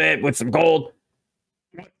little bit with some gold.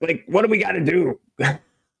 Like, what do we got to do?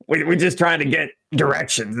 We're just trying to get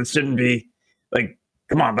directions. It shouldn't be like,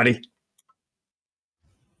 come on, buddy.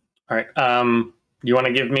 All right. You want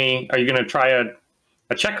to give me? Are you going to try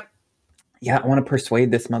a check? Yeah, I want to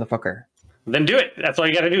persuade this motherfucker. Then do it. That's all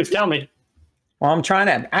you got to do is tell me. Well, I'm trying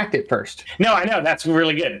to act it first. No, I know. That's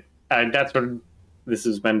really good. That's what this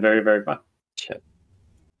has been very, very fun. Shit.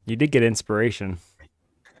 You did get inspiration.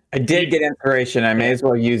 I did get inspiration. I may as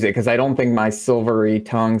well use it because I don't think my silvery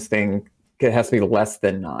tongues thing has to be less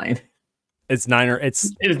than 9. It's 9 or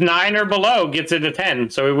it's Is 9 or below gets it a 10,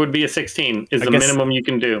 so it would be a 16. Is I the guess- minimum you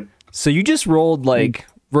can do. so you just rolled like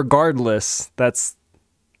regardless. That's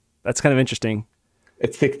kind of interesting.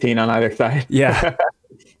 It's 16 on either side. Yeah.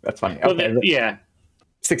 That's funny. Well, Okay, yeah.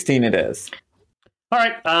 16 it is. All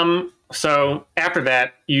right. So after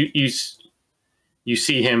that, you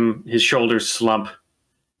see his shoulders slump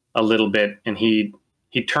a little bit, and he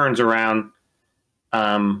turns around,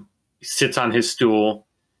 sits on his stool.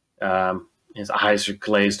 His eyes are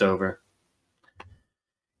glazed over.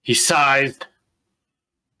 He sighs.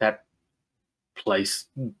 That place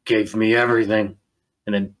gave me everything,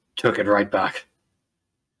 and then took it right back.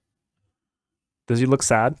 Does he look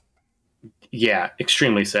sad? Yeah,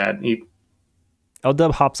 extremely sad.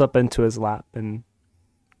 Eldub hops up into his lap and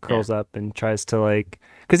curls up and tries to like,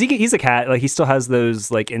 because he's a cat, like he still has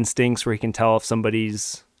those like instincts where he can tell if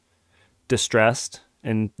somebody's distressed,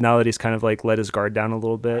 and now that he's kind of like let his guard down a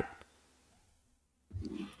little bit.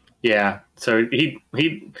 Yeah, so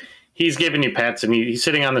he's giving you pets, and he's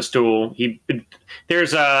sitting on the stool.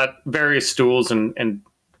 There's various stools and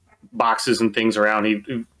boxes and things around.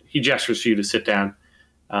 He gestures for you to sit down.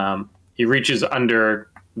 He reaches under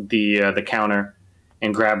the counter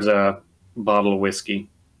and grabs a bottle of whiskey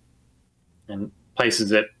and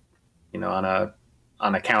places it, on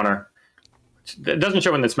a counter. It doesn't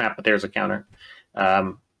show in this map, but there's a counter.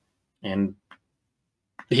 And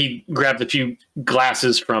he grabs a few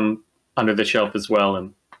glasses from under the shelf as well,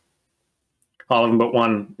 and all of them but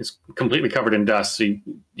one is completely covered in dust. So he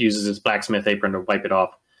uses his blacksmith apron to wipe it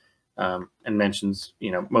off, and motions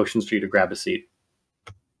for you to grab a seat.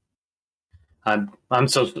 I'm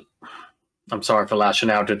sorry for lashing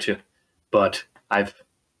out at you, but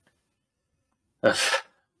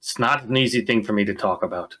it's not an easy thing for me to talk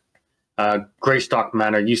about. Greystock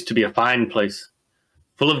Manor used to be a fine place,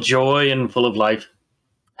 full of joy and full of life.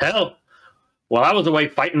 Hell, while I was away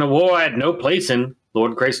fighting a war I had no place in,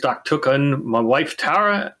 Lord Greystock took in my wife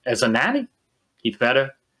Tara as a nanny. He fed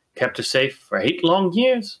her, kept her safe for 8 long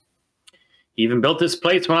years. He even built this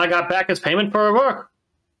place when I got back as payment for her work.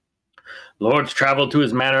 Lords traveled to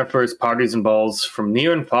his manor for his parties and balls from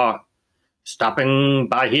near and far, stopping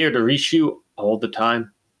by here to reach you all the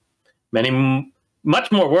time.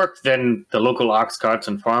 Much more work than the local ox carts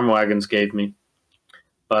and farm wagons gave me.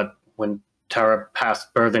 But when Tara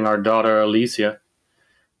passed birthing our daughter Alicia,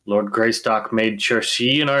 Lord Greystock made sure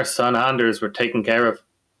she and our son Anders were taken care of.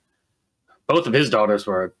 Both of his daughters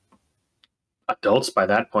were adults by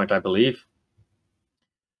that point, I believe.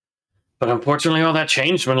 But unfortunately, all that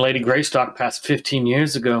changed when Lady Greystock passed 15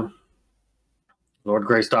 years ago. Lord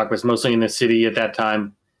Greystock was mostly in the city at that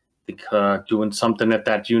time, doing something at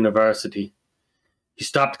that university. He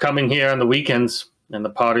stopped coming here on the weekends, and the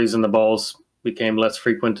parties and the balls became less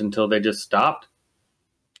frequent until they just stopped.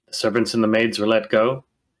 The servants and the maids were let go.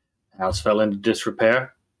 The house fell into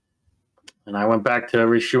disrepair. And I went back to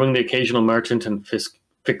reshoeing the occasional merchant and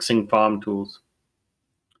fixing farm tools.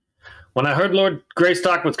 When I heard Lord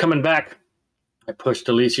Greystock was coming back, I pushed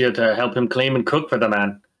Alicia to help him clean and cook for the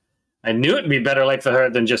man. I knew it'd be better life for her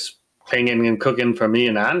than just cleaning and cooking for me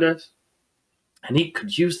and Anders. And he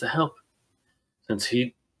could use the help, since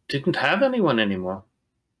he didn't have anyone anymore.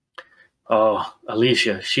 Oh,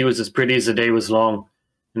 Alicia, she was as pretty as the day was long,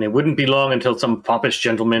 and it wouldn't be long until some foppish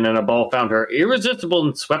gentleman in a ball found her irresistible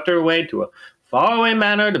and swept her away to a faraway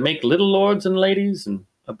manor to make little lords and ladies and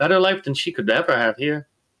a better life than she could ever have here.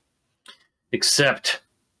 Except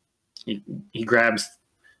he grabs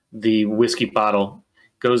the whiskey bottle,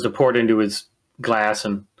 goes to pour it into his glass,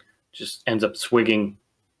 and just ends up swigging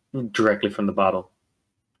directly from the bottle,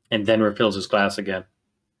 and then refills his glass again.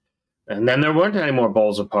 And then there weren't any more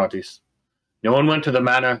balls or parties. No one went to the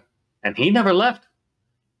manor, and he never left.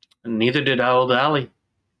 And neither did old Allie.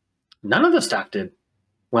 None of the staff did.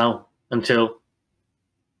 Well, until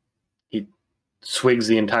he swigs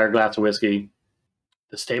the entire glass of whiskey.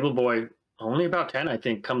 The stable boy, only about 10, I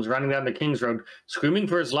think, comes running down the King's Road, screaming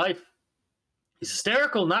for his life. He's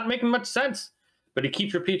hysterical, not making much sense, but he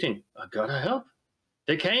keeps repeating, I gotta help.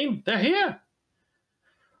 They came. They're here.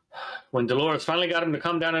 When Dolores finally got him to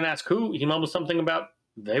come down and ask who, he mumbled something about,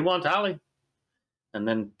 they want Allie, and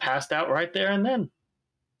then passed out right there and then.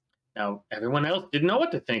 Now, everyone else didn't know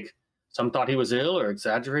what to think. Some thought he was ill or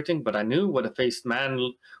exaggerating, but I knew what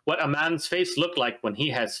a man's face looked like when he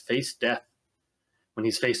has faced death, when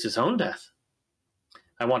he's faced his own death.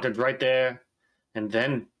 I wanted right there and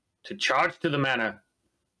then to charge to the manor,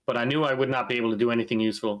 but I knew I would not be able to do anything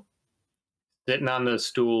useful. Sitting on the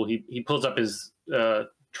stool, he pulls up his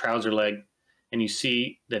trouser leg, and you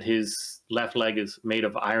see that his left leg is made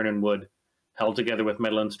of iron and wood, held together with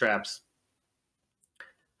metal and straps.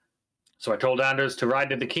 So I told Anders to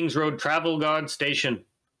ride to the King's Road Travel Guard Station.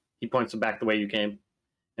 He points back the way you came,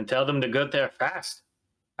 and tell them to get there fast.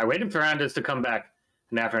 I waited for Anders to come back,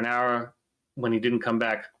 and after an hour, when he didn't come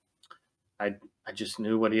back, I just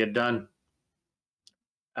knew what he had done.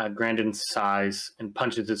 Grandin sighs and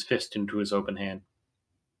punches his fist into his open hand.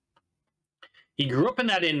 He grew up in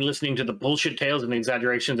that inn listening to the bullshit tales and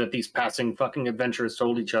exaggerations that these passing fucking adventurers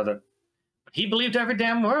told each other. But he believed every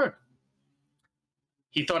damn word.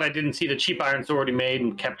 He thought I didn't see the cheap iron sword he made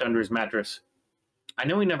and kept under his mattress. I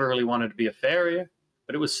know he never really wanted to be a farrier,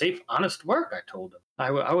 but it was safe, honest work, I told him.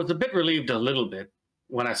 I was a bit relieved a little bit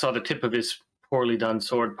when I saw the tip of his poorly done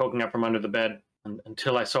sword poking up from under the bed,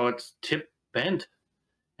 until I saw its tip bent,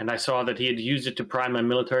 and I saw that he had used it to pry my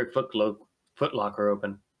military footlocker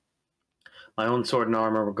open. My own sword and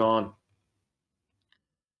armor were gone.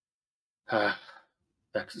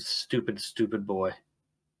 That stupid boy.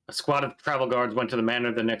 A squad of travel guards went to the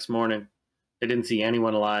manor the next morning. They didn't see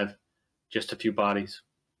anyone alive, just a few bodies.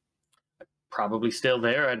 Probably still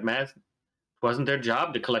there, I'd imagine. It wasn't their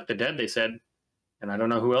job to collect the dead, they said. And I don't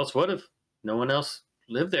know who else would have. No one else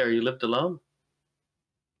lived there. You lived alone.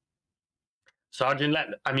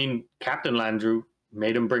 Captain Landrew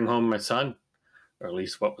made him bring home my son, or at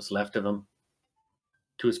least what was left of him.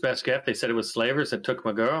 To his best guess, they said it was slavers that took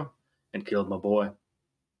my girl and killed my boy.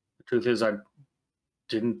 The truth is, I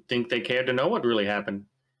didn't think they cared to know what really happened.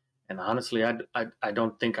 And honestly, I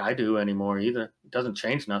don't think I do anymore either. It doesn't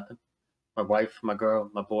change nothing. My wife, my girl,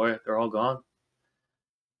 my boy, they're all gone.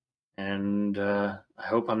 And I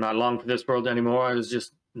hope I'm not long for this world anymore. There's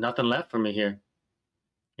just nothing left for me here.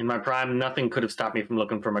 In my prime, nothing could have stopped me from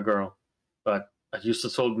looking for my girl. But a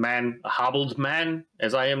useless old man, a hobbled man,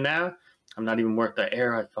 as I am now, I'm not even worth the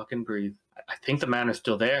air I fucking breathe. I think the manor's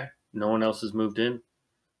still there. No one else has moved in. I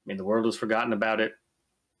mean, the world has forgotten about it.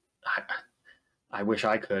 I wish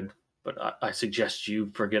I could, but I suggest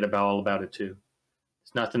you forget all about it too.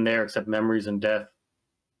 There's nothing there except memories and death.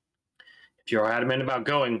 If you're adamant about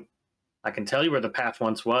going, I can tell you where the path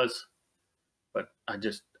once was, but I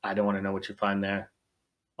don't want to know what you find there.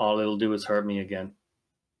 All it'll do is hurt me again.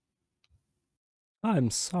 I'm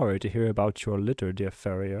sorry to hear about your litter, dear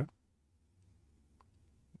farrier.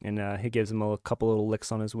 And he gives him a couple little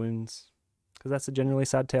licks on his wounds, because that's a generally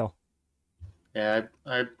sad tale. Yeah,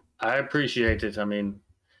 I appreciate it. I mean,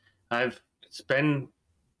 it's been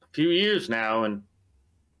a few years now, and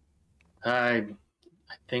I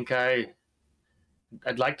think I'd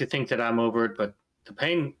like to think that I'm over it, but the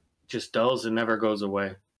pain just dulls and never goes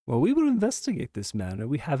away. Well, we will investigate this manor.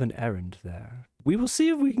 We have an errand there. We will see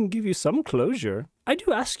if we can give you some closure. I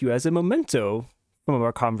do ask you as a memento from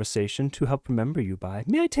our conversation to help remember you by.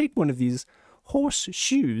 May I take one of these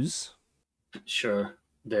horseshoes? Sure.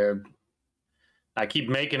 I keep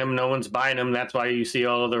making them. No one's buying them. That's why you see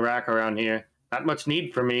all of the rack around here. Not much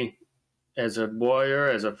need for me as a warrior,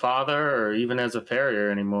 as a father, or even as a farrier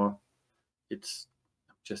anymore. It's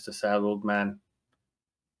just a sad old man.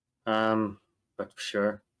 But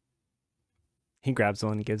sure. He grabs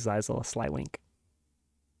one and gives Zaisel a sly wink.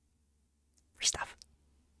 For stuff.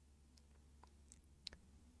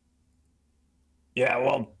 Yeah,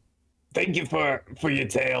 well, thank you for your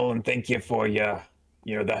tale, and thank you for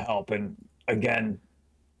the help. And again,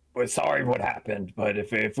 we're sorry what happened, but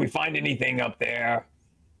if we find anything up there,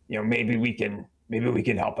 maybe we can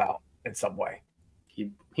help out in some way.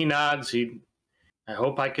 He nods. I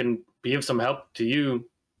hope I can be of some help to you,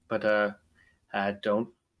 but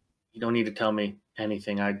you don't need to tell me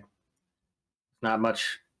anything. Not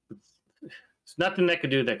much. It's nothing that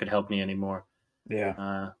could help me anymore.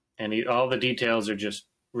 Yeah. And all the details are just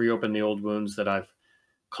reopen the old wounds that I've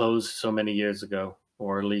closed so many years ago,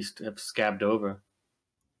 or at least have scabbed over.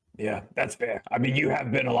 Yeah, that's fair. I mean, you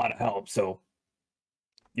have been a lot of help, so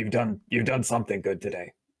you've done something good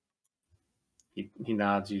today. He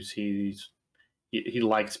nods. You see, he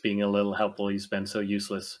likes being a little helpful. He's been so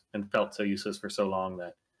useless and felt so useless for so long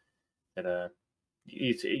that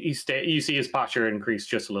you see his posture increase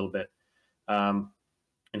just a little bit, and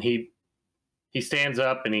he stands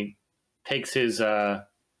up and he takes his hammer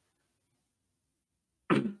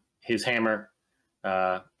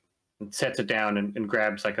and sets it down and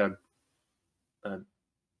grabs like a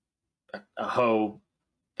hoe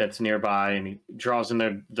that's nearby, and he draws in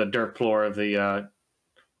the dirt floor of the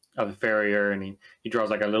farrier, and he draws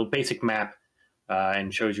like a little basic map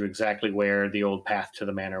and shows you exactly where the old path to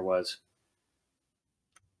the manor was.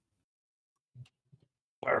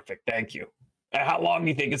 Perfect, thank you. How long do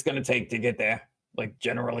you think it's going to take to get there, like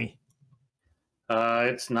generally?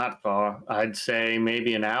 It's not far. I'd say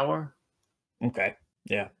maybe an hour. Okay,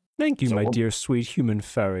 yeah. Thank you, my dear sweet human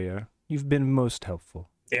farrier. You've been most helpful.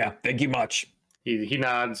 Yeah, thank you much. He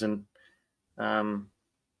nods and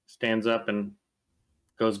stands up and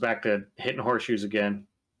goes back to hitting horseshoes again.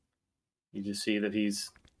 You just see that he's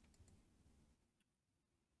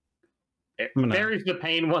buries the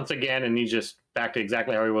pain once again, and he's just back to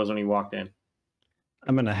exactly how he was when he walked in.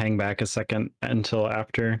 I'm going to hang back a second until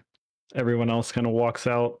after everyone else kind of walks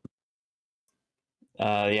out.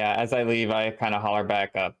 Yeah, as I leave, I kind of holler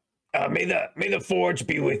back up. May the forge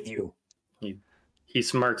be with you. He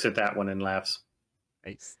smirks at that one and laughs.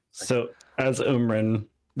 Nice. So as Umrin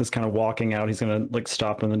is kind of walking out, he's going to like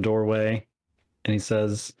stop in the doorway, and he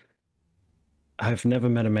says, I've never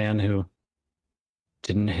met a man who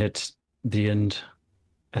didn't hit the end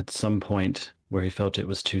at some point where he felt it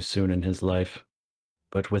was too soon in his life.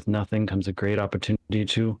 But with nothing comes a great opportunity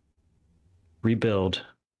to rebuild.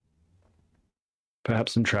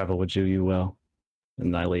 Perhaps some travel would do you well.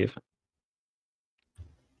 And I leave.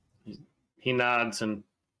 He nods, and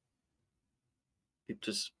it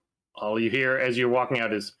just all you hear as you're walking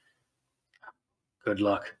out is, "Good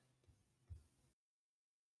luck."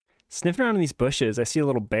 Sniffing around in these bushes, I see a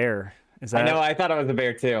little bear. Is that? I know. I thought it was a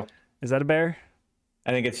bear too. Is that a bear?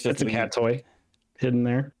 I think it's just It's a cat toy hidden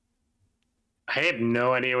there. I have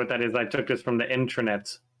no idea what that is. I took this from the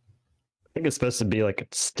intranets. I think it's supposed to be like a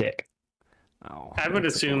stick. Oh, I would looks like a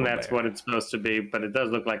assume little that's bear. what it's supposed to be, but it does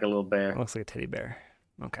look like a little bear. It looks like a teddy bear.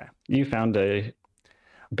 Okay. You found a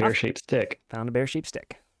bear-shaped stick. Found a bear-shaped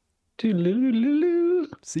stick. Doo-loo-loo-loo.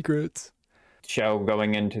 Secrets. show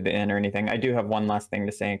going into the inn or anything. I do have one last thing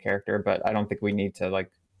to say in character, but I don't think we need to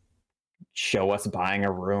like show us buying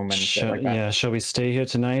a room and shit like that. Yeah, shall we stay here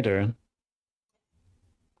tonight or?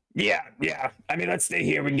 Yeah. I mean, let's stay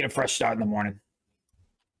here. We can get a fresh start in the morning.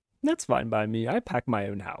 That's fine by me. I pack my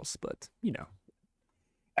own house, but you know.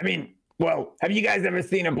 I mean, well, have you guys ever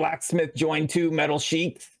seen a blacksmith join two metal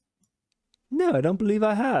sheets? No, I don't believe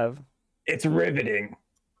I have. It's riveting.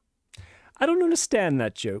 I don't understand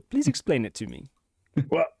that joke. Please explain it to me.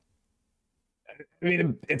 Well, I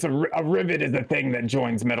mean, it's a rivet is a thing that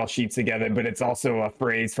joins metal sheets together, but it's also a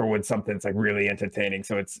phrase for when something's like really entertaining.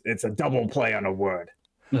 So it's a double play on a word.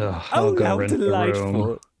 Ugh, I'll go how rent a room.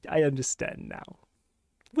 delightful. I understand now.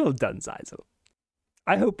 Well done, Zizel.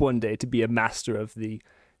 I hope one day to be a master of the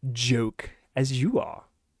joke as you are.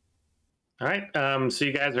 All right. So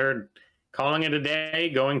you guys are calling it a day,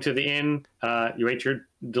 going to the inn. You ate your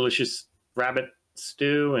delicious rabbit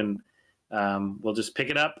stew, and we'll just pick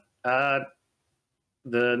it up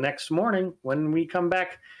the next morning when we come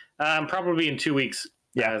back. Probably in 2 weeks.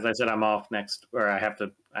 Yeah, as I said, I'm off next, or I have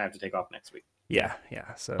to take off next week. Yeah.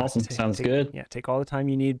 So Awesome. Sounds good. Yeah, take all the time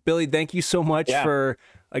you need. Billy, thank you so much for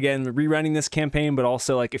again rerunning this campaign, but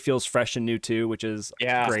also like it feels fresh and new too, which is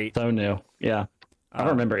great. So new. Yeah. I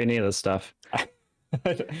don't remember any of this stuff.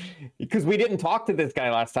 Because we didn't talk to this guy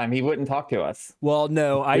last time. He wouldn't talk to us. Well,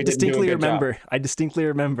 no, I We didn't do a distinctly good remember. I distinctly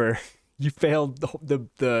remember you failed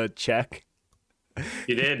the check.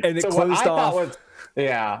 You did. And it So what closed I off. thought was,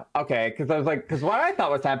 yeah, okay, because I was like, because what I thought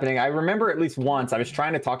was happening, I remember at least once I was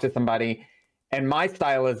trying to talk to somebody, and my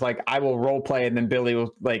style is like I will role play, and then Billy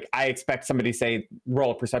will like I expect somebody to say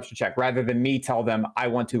roll a perception check rather than me tell them I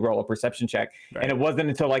want to roll a perception check. Right. And it wasn't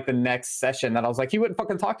until like the next session that I was like, he wouldn't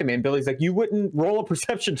fucking talk to me, and Billy's like, you wouldn't roll a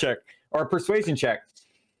perception check or a persuasion check.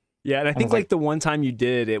 Yeah, and I think was like like- the one time you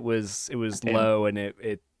did, it was low, and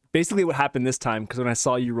it basically what happened this time, because when I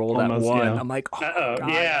saw you roll that Almost, one, yeah. I'm like, oh Uh-oh, God,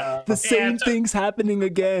 yeah. the same so- thing's happening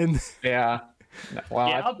again. Yeah. Well,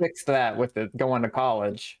 Yeah, I I'll- fixed that with the going to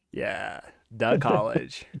college. Yeah, the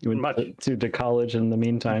college. You went Much. to college in the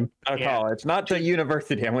meantime. College, not the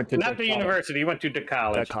university. I went to Not the university. You went to the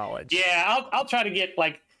college. The college. Yeah, I'll try to get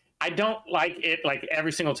like. I don't like it like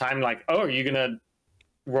every single time. Like, oh, are you gonna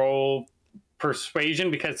roll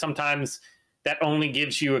persuasion? Because sometimes that only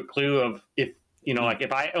gives you a clue of if you know, like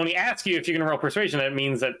if I only ask you if you're gonna roll persuasion, that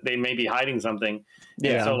means that they may be hiding something.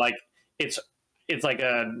 Yeah. And so like it's like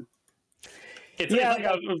a. It's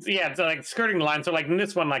it's like skirting the line. So like in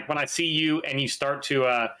this one, like when I see you and you start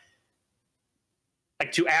to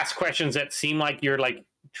like to ask questions that seem like you're like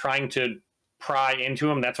trying to pry into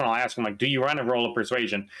them, that's when I'll ask them like, do you run a roll of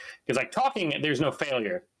persuasion? Because like talking, there's no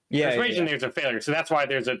failure. Persuasion, there's a failure. So that's why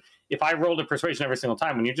there's if I rolled a persuasion every single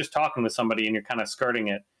time, when you're just talking with somebody and you're kind of skirting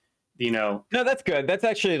it, you know. No, that's good. That's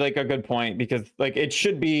actually like a good point, because like it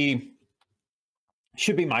should be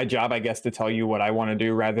my job, I guess, to tell you what I want to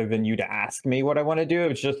do rather than you to ask me what I want to do.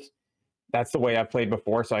 It's just that's the way I've played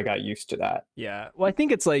before, so I got used to that. Yeah. Well, I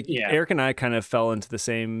think it's like Eric and I kind of fell into the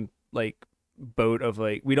same like boat of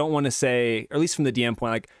like we don't want to say, or at least from the DM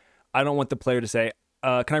point, like I don't want the player to say,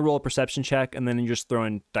 can I roll a perception check? And then you're just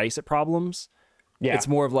throwing dice at problems. Yeah. It's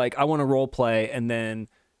more of like I want to role play, and then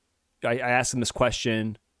I ask them this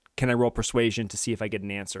question, can I roll persuasion to see if I get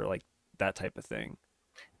an answer, like that type of thing.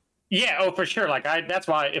 Yeah, oh, for sure. Like that's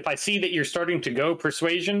why if I see that you're starting to go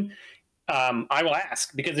persuasion, I will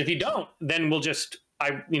ask, because if you don't, then we'll just,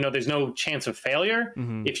 there's no chance of failure.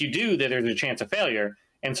 Mm-hmm. If you do, then there's a chance of failure.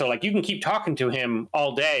 And so like you can keep talking to him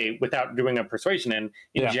all day without doing a persuasion. And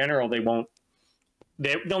in general,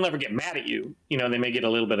 they'll never get mad at you. You know, they may get a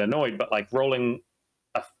little bit annoyed, but like rolling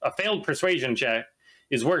a failed persuasion check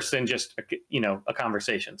is worse than just, a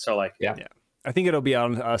conversation. So like, yeah. I think it'll be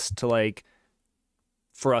on us to like,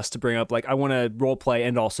 for us to bring up, like, I want to role play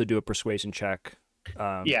and also do a persuasion check.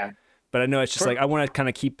 But I know it's just like, I want to kind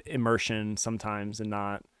of keep immersion sometimes and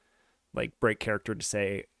not like break character to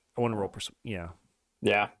say, I want to roll, Yeah.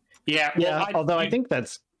 Yeah. Yeah. Well, Although I think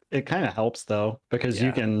that's It kind of helps though, because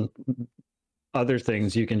you can other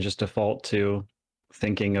things you can just default to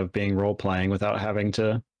thinking of being role playing without having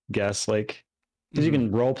to guess, like because you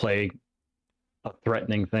can role play a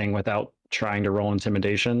threatening thing without trying to roll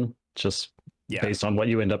intimidation, just based on what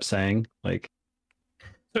you end up saying. Like,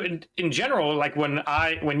 so in general, like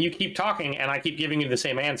when you keep talking and I keep giving you the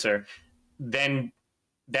same answer, then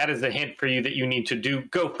that is the hint for you that you need to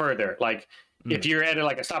go further. Like if you're at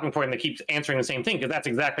a stopping point and they keep answering the same thing, because that's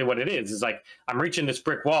exactly what it is. It's like, I'm reaching this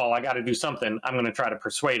brick wall. I got to do something. I'm going to try to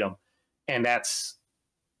persuade them. And that's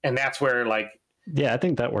where like, yeah, I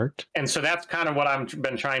think that worked. And so that's kind of what I've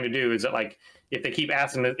been trying to do, is that like, if they keep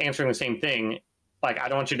answering the same thing, like, I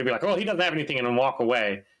don't want you to be like, oh, he doesn't have anything, and then walk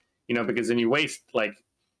away, because then you waste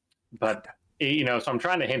but so I'm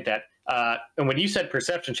trying to hint that. And when you said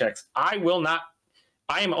perception checks, I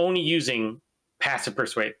am only using passive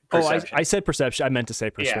perception. I said perception. I meant to say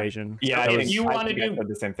persuasion. Yeah, if you want to do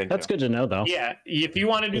the same thing. That's good to know, though. Yeah, if you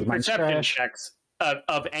want to do perception checks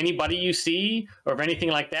of anybody you see or of anything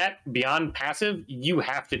like that beyond passive, you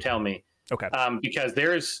have to tell me. Okay. Because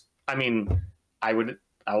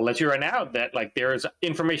I'll let you right now that like there's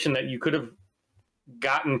information that you could have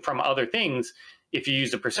gotten from other things if you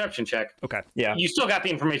used a perception check. Okay. Yeah. You still got the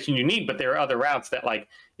information you need, but there are other routes that like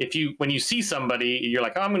when you see somebody, you're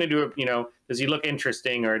like, oh, I'm going to do it. Does he look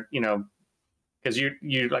interesting, or because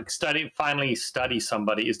you like finally study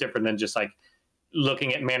somebody is different than just like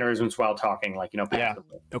looking at mannerisms while talking, like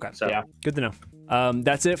passively. Okay. So good to know.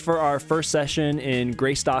 That's it for our first session in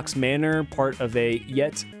Greystock's Manor, part of a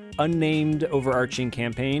yet unnamed overarching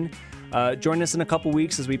campaign. Join us in a couple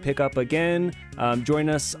weeks as we pick up again. Join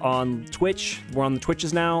us on Twitch. We're on the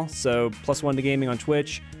Twitches now, so +1 to Gaming on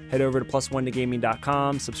Twitch. Head over to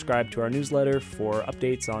 +1togaming.com. Subscribe to our newsletter for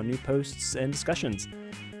updates on new posts and discussions.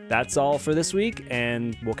 That's all for this week,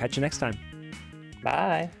 and we'll catch you next time.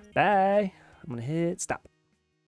 Bye. Bye. I'm going to hit stop.